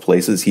lot of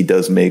places, he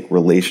does make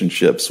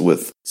relationships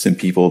with some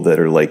people that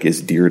are like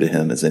as dear to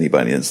him as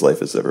anybody in his life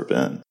has ever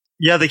been.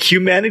 Yeah, the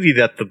humanity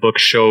that the book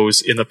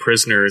shows in the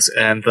prisoners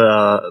and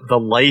the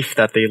life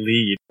that they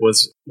lead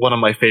was one of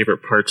my favorite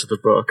parts of the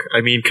book.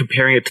 I mean,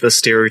 comparing it to the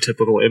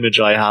stereotypical image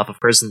I have of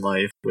prison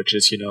life, which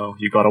is,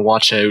 you gotta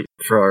watch out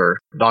for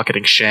not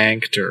getting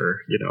shanked or,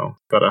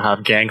 gotta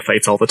have gang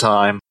fights all the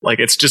time. Like,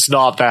 it's just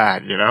not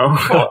bad,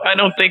 Well, I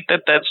don't think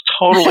that's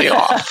totally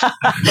off.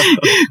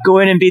 Go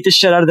in and beat the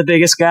shit out of the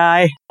biggest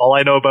guy. All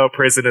I know about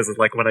prison is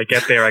like when I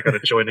get there, I gotta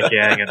join a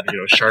gang and,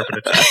 sharpen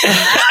it.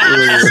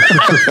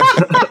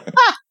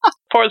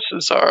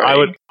 Horses are.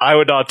 I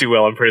would not do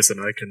well in prison.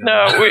 I can.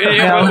 No,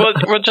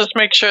 we'll just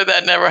make sure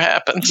that never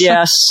happens.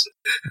 Yes.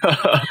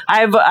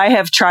 I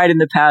have tried in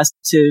the past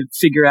to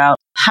figure out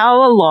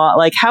how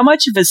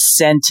much of a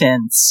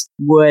sentence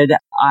would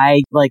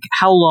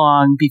how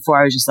long before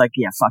I was just like,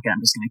 yeah, fuck it,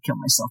 I'm just going to kill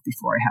myself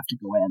before I have to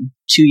go in.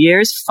 2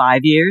 years,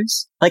 5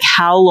 years? Like,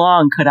 how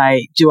long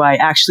do I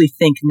actually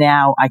think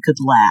now I could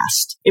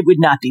last? It would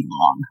not be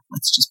long.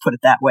 Let's just put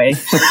it that way.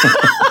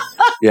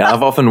 Yeah,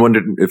 I've often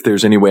wondered if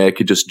there's any way I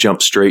could just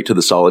jump straight to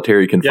the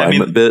solitary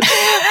confinement bit.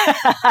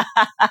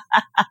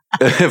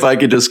 If I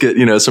could just get,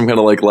 some kind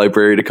of like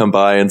library to come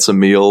by and some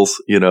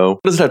meals, it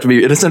doesn't have to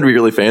be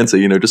really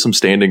fancy, just some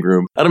standing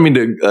room. I don't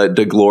mean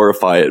to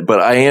glorify it, but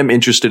I am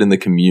interested in the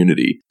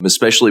community,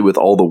 especially with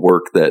all the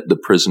work that the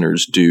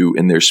prisoners do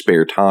in their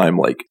spare time,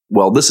 like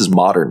well, this is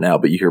modern now,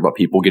 but you hear about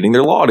people getting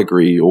their law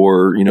degree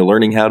or,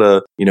 learning how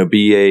to,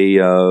 be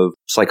a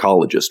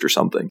psychologist or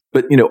something.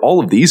 But,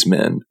 all of these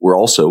men were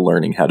also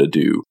learning how to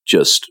do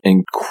just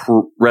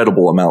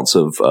incredible amounts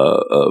of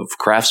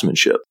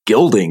craftsmanship,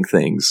 gilding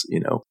things,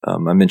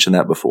 I mentioned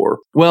that before.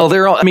 Well,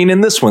 they're all,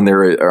 in this one,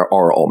 there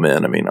are all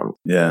men.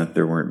 Yeah,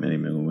 there weren't many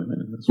men and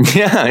women in this one.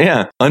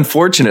 Yeah.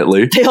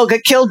 Unfortunately. They all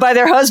get killed by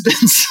their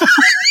husbands.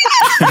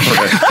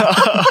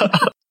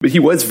 But he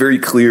was very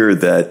clear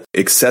that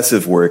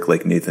excessive work,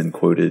 like Nathan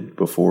quoted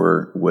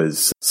before,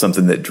 was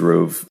something that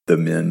drove the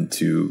men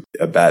to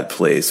a bad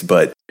place.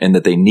 And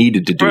that they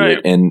needed to do it,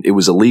 and it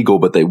was illegal,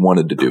 but they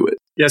wanted to do it.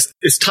 Yes,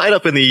 it's tied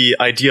up in the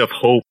idea of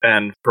hope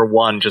and, for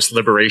one, just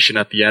liberation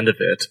at the end of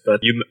it. But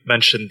you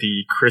mentioned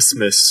the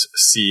Christmas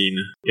scene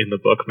in the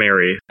book,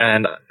 Mary,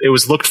 and it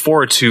was looked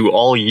forward to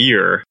all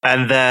year.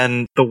 And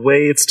then the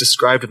way it's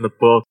described in the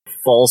book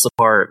falls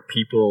apart.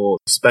 People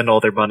spend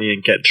all their money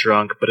and get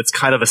drunk, but it's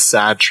kind of a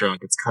sad drunk.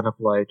 It's kind of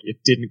like it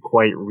didn't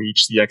quite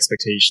reach the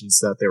expectations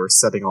that they were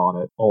setting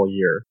on it all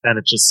year. And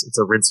it's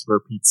a rinse and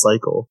repeat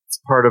cycle. It's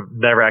part of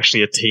never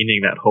actually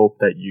attaining that hope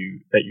that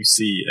you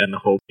see and the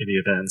hope in the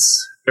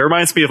events. It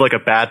reminds me of like a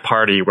bad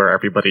party where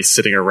everybody's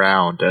sitting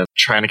around and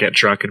trying to get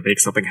drunk and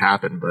make something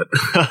happen, but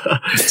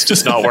it's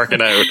just not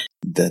working out.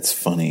 That's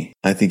funny.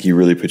 I think you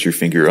really put your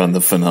finger on the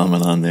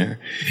phenomenon there.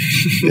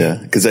 Yeah,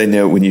 because I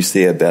know when you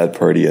say a bad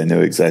party, I know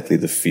exactly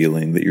the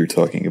feeling that you're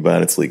talking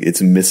about. It's like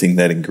it's missing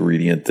that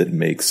ingredient that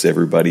makes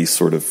everybody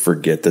sort of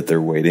forget that they're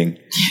waiting.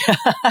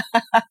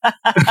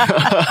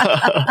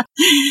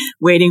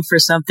 Waiting for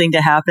something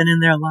to happen in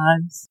their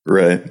lives.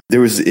 Right.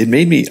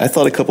 I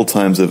thought a couple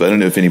times of, I don't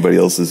know if anybody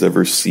else has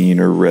ever seen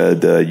or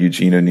read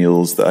Eugene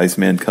O'Neill's The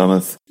Iceman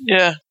Cometh.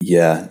 Yeah.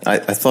 Yeah. I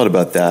thought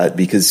about that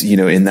because,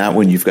 in that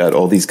one, you've got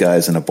all these guys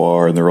in a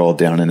bar and they're all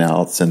down and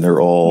outs and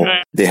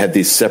they have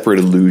these separate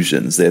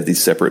illusions. They have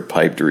these separate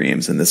pipe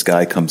dreams. And this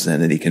guy comes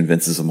in and he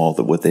convinces them all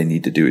that what they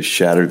need to do is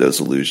shatter those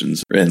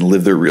illusions and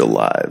live their real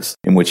lives.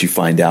 And what you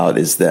find out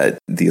is that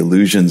the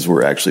illusions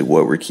were actually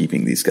what were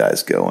keeping these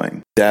guys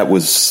going. That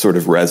was sort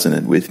of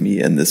resonant with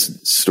me in this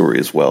story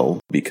as well,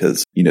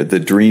 because, the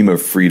dream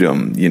of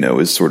freedom,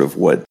 is sort of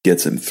what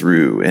gets him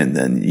through. And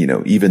then,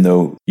 even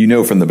though,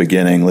 from the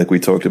beginning, like we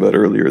talked about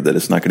earlier, that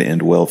it's not going to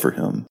end well for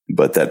him,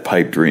 but that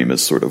pipe dream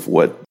is sort of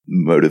what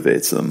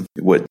motivates him,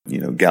 what,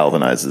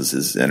 galvanizes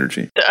his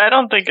energy. I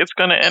don't think it's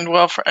going to end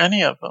well for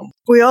any of them.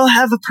 We all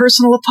have a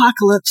personal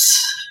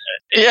apocalypse.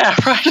 Yeah,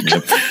 right.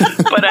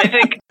 But I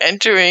think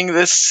entering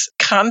this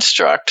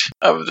construct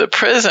of the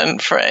prison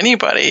for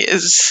anybody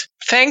is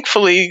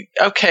thankfully,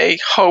 okay,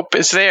 hope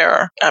is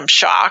there. I'm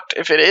shocked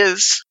if it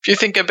is. If you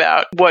think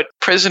about what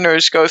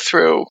prisoners go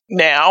through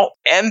now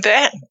and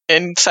then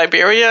in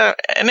Siberia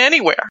and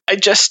anywhere, I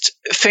just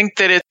think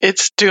that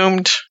it's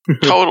doomed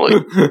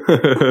totally.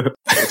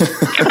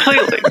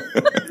 Completely.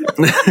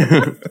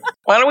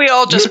 Why don't we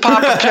all just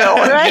pop a pill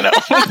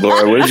and,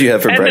 Laura, what did you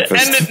have for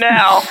breakfast? End it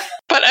now.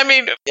 But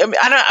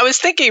I was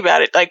thinking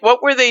about it. Like,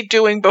 what were they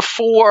doing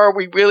before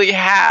we really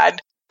had,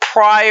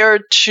 prior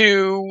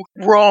to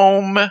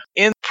Rome,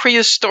 in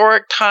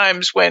prehistoric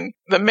times when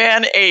the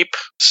man ape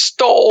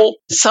stole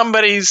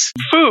somebody's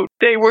food?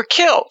 They were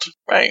killed,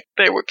 right?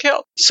 They were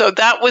killed. So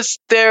that was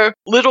their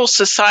little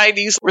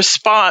society's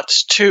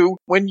response to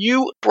when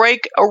you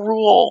break a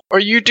rule or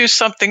you do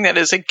something that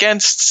is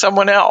against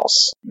someone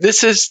else.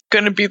 This is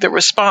going to be the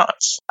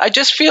response. I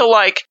just feel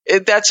like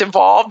that's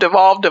evolved.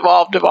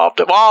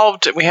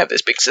 And we have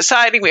this big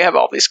society. We have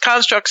all these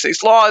constructs,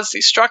 these laws,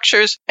 these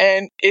structures,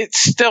 and it's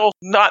still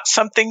not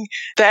something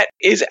that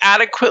is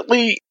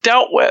adequately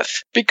dealt with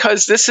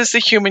because this is the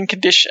human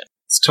condition.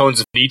 It's tones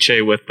of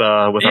Nietzsche with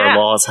our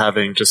laws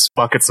having just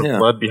buckets of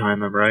blood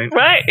behind them, right?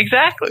 Right,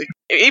 exactly.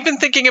 Even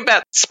thinking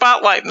about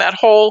Spotlight and that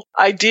whole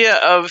idea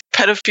of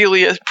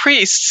pedophilia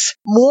priests,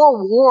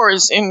 more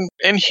wars in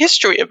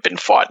history have been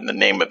fought in the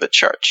name of the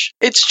church.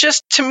 It's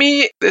just, to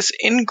me, this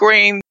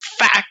ingrained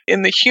fact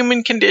in the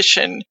human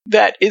condition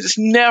that is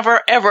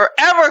never, ever,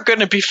 ever going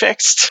to be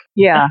fixed.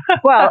 Yeah.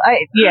 Well,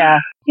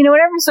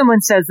 whenever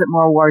someone says that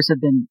more wars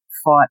have been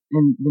fought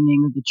in the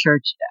name of the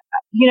church,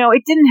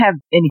 it didn't have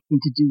anything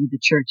to do with the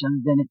church other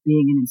than it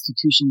being an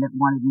institution that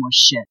wanted more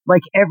shit.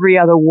 Like every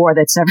other war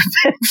that's ever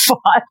been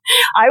fought.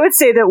 I would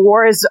say that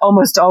war is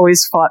almost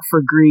always fought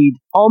for greed.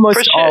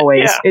 Almost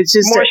always. Yeah. It's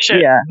just, more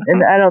shit. Yeah.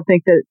 And I don't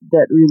think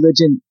that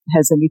religion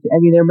has anything.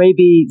 There may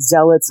be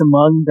zealots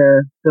among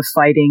the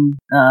fighting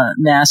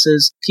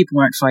masses. People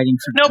aren't fighting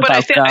for No,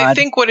 but God. I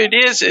think what it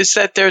is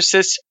that there's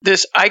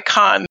this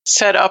icon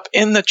set up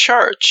in the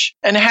church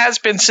and has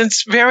been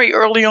since very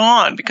early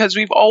on, because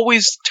we've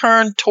always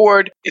turned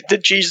toward the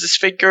Jesus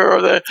figure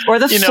or the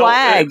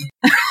flag.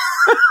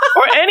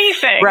 Or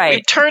anything. Right.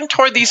 We turn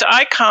toward these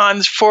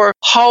icons for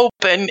hope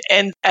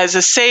and as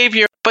a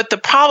savior. But the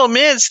problem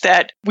is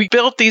that we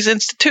built these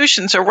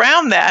institutions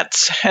around that,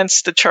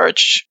 hence the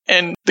church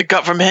and the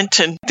government,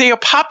 and they are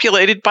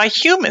populated by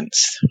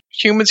humans.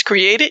 Humans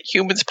create it,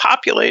 humans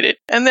populate it,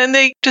 and then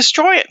they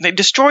destroy it. They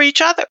destroy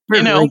each other.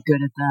 We're really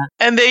good at that.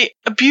 And they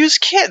abuse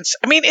kids.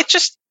 It's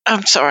just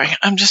I'm sorry.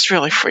 I'm just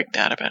really freaked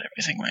out about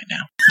everything right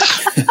now.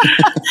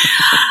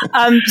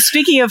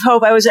 Speaking of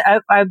hope, I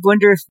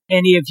wonder if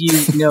any of you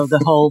know the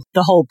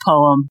whole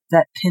poem,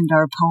 that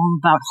Pindar poem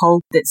about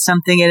hope, that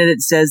something in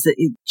it says that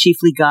it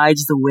chiefly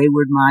guides the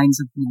wayward minds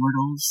of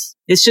mortals.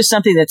 It's just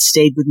something that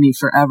stayed with me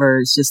forever.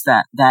 It's just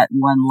that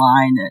one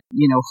line that,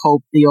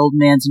 hope, the old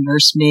man's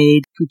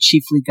nursemaid who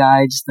chiefly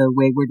guides the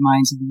wayward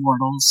minds of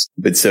mortals.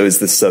 But so is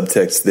the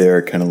subtext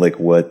there kind of like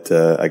what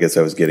I guess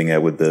I was getting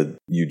at with the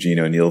Eugene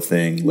O'Neill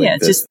thing?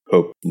 Like just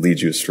hope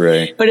leads you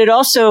astray. But it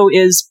also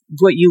is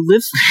what you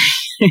live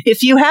for.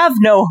 If you have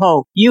no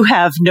hope, you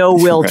have no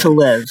will to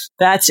live.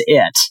 That's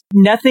it.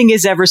 Nothing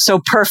is ever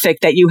so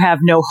perfect that you have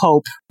no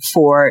hope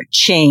for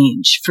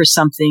change, for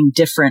something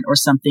different or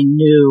something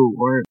new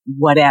or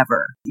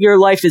whatever. Your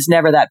life is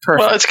never that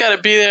perfect. Well, it's got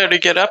to be there to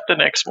get up the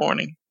next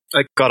morning.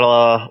 I got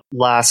a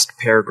last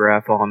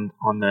paragraph on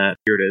that.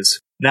 Here it is.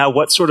 Now,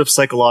 what sort of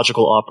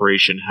psychological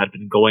operation had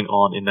been going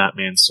on in that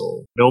man's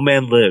soul? No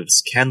man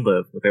can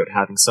live without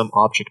having some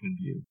object in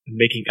view and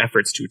making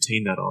efforts to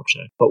attain that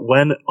object. But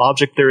when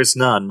object there is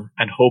none,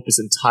 and hope is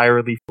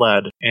entirely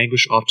fled,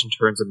 anguish often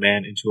turns a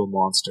man into a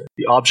monster.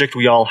 The object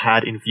we all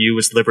had in view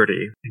is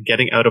liberty, and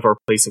getting out of our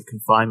place of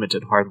confinement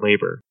and hard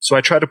labor. So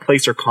I try to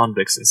place our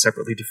convicts in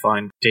separately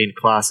defined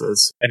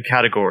classes and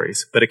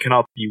categories, but it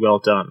cannot be well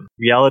done.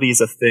 Reality is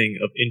a thing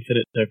of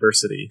infinite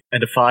diversity,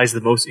 and defies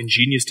the most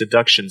ingenious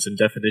deductions and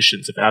definitions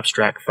of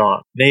abstract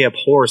thought, nay,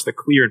 abhors the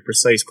clear and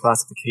precise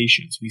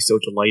classifications we so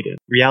delight in.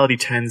 Reality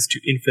tends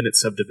to infinite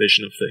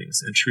subdivision of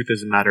things, and truth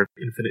is a matter of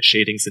infinite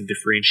shadings and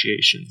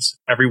differentiations.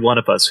 Every one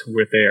of us who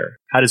were there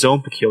had his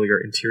own peculiar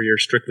interior,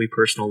 strictly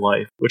personal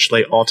life, which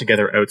lay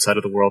altogether outside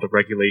of the world of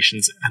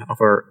regulations and of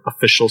our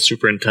official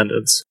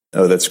superintendence.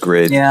 Oh, that's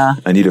great. Yeah.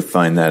 I need to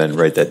find that and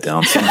write that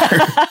down somewhere.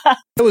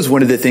 That was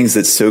one of the things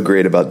that's so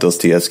great about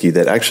Dostoevsky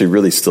that actually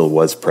really still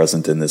was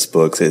present in this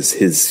book, is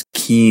his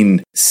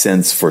keen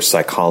sense for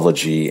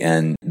psychology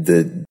and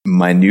the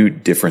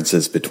minute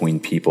differences between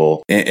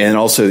people. And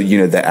also,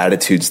 the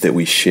attitudes that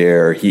we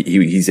share,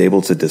 he's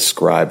able to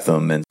describe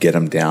them and get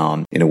them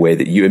down in a way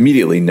that you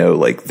immediately know,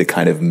 like the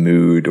kind of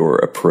mood or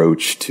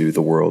approach to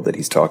the world that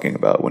he's talking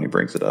about when he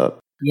brings it up.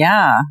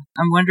 Yeah,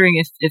 I'm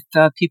wondering if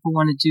people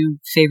want to do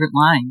favorite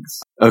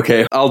lines.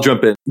 Okay, I'll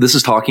jump in. This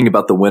is talking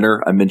about the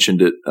winter. I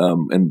mentioned it,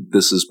 and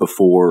this is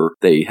before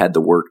they had the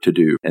work to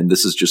do. And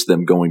this is just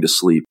them going to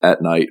sleep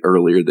at night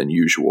earlier than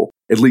usual.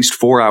 At least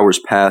 4 hours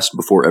passed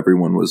before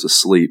everyone was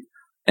asleep.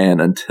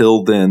 And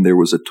until then, there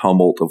was a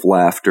tumult of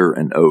laughter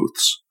and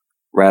oaths,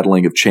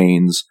 rattling of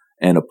chains,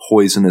 and a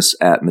poisonous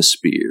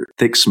atmosphere,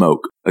 thick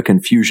smoke, a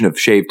confusion of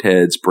shaved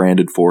heads,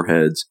 branded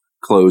foreheads,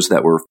 clothes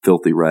that were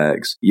filthy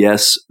rags.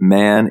 Yes,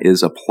 man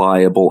is a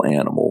pliable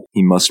animal.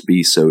 He must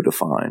be so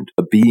defined.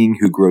 A being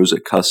who grows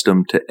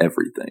accustomed to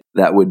everything.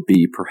 That would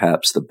be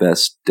perhaps the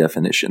best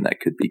definition that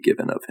could be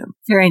given of him.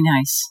 Very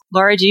nice.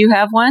 Laura, do you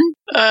have one?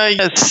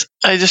 Yes,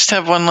 I just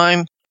have one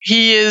line.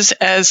 He is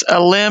as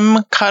a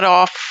limb cut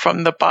off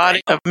from the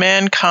body of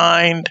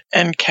mankind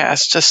and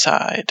cast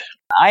aside.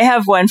 I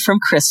have one from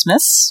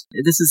Christmas.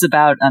 This is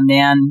about a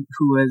man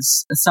who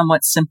was a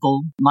somewhat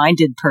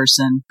simple-minded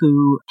person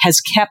who has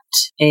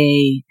kept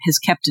a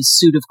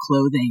suit of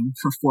clothing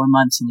for 4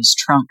 months in his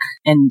trunk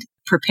and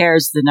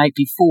prepares the night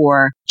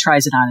before,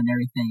 tries it on and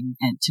everything,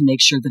 and to make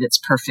sure that it's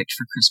perfect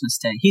for Christmas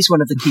Day. He's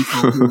one of the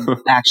people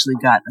who actually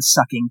got a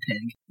sucking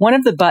pig. One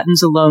of the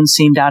buttons alone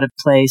seemed out of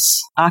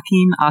place.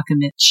 Akim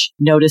Akimich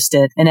noticed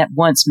it and at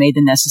once made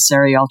the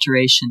necessary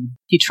alteration.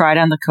 He tried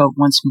on the coat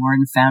once more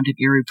and found it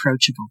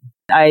irreproachable.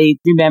 I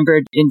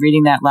remembered in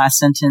reading that last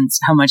sentence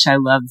how much I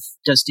love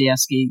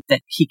Dostoevsky,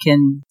 that he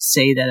can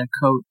say that a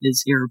coat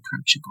is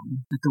irreproachable,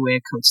 that the way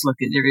a coat's look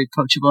is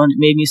irreproachable, and it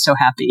made me so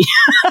happy.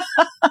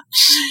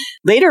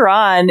 Later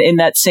on in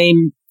that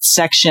same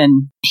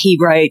section, he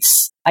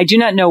writes, I do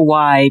not know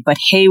why, but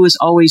hay was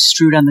always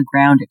strewed on the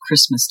ground at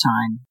Christmas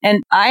time.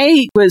 And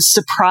I was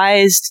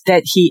surprised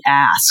that he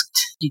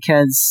asked,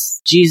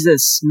 because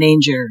Jesus,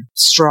 manger,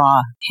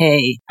 straw,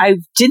 hay. I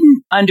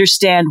didn't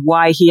understand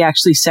why he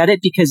actually said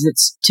it, because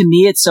to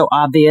me it's so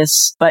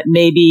obvious, but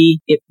maybe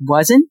it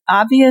wasn't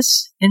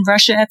obvious in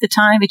Russia at the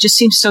time. It just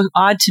seems so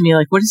odd to me.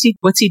 Like, what's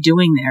he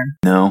doing there?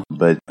 No,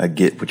 but I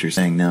get what you're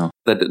saying now.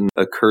 That didn't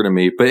occur to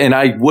me. And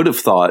I would have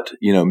thought,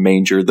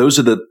 manger,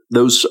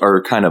 those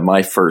are kind of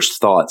my first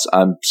thoughts.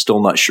 I'm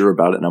still not sure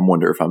about it. And I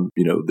wonder if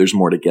there's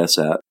more to guess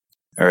at.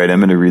 All right. I'm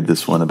going to read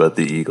this one about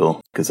the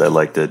eagle because I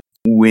liked it.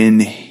 When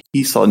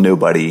he saw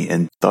nobody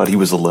and thought he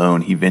was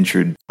alone, he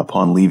ventured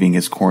upon leaving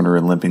his corner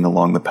and limping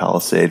along the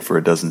palisade for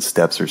a dozen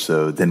steps or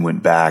so, then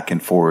went back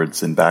and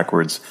forwards and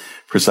backwards,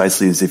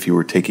 precisely as if he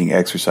were taking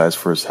exercise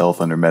for his health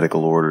under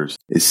medical orders.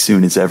 As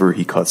soon as ever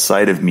he caught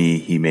sight of me,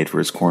 he made for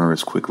his corner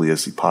as quickly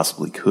as he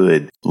possibly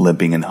could,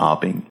 limping and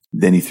hopping.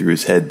 Then he threw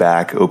his head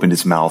back, opened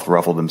his mouth,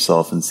 ruffled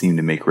himself, and seemed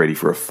to make ready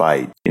for a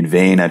fight. In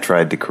vain I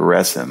tried to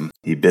caress him.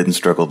 He bit and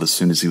struggled as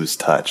soon as he was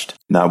touched.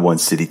 Not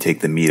once did he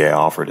take the meat I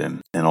offered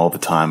him, and all the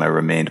time I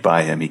remained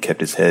by him, he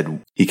kept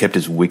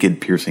his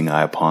wicked, piercing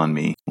eye upon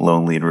me.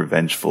 Lonely and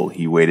revengeful,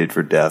 he waited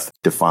for death,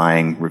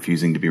 defying,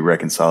 refusing to be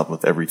reconciled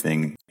with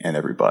everything and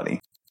everybody.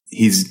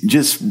 He's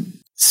just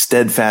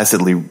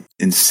steadfastly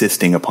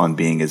insisting upon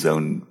being his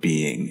own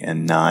being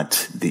and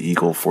not the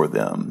equal for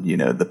them,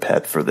 the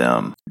pet for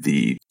them,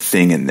 the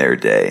thing in their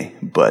day.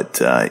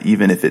 But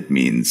even if it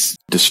means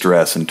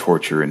distress and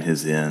torture in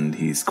his end,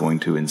 he's going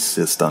to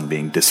insist on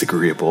being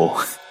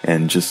disagreeable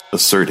and just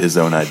assert his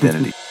own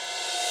identity.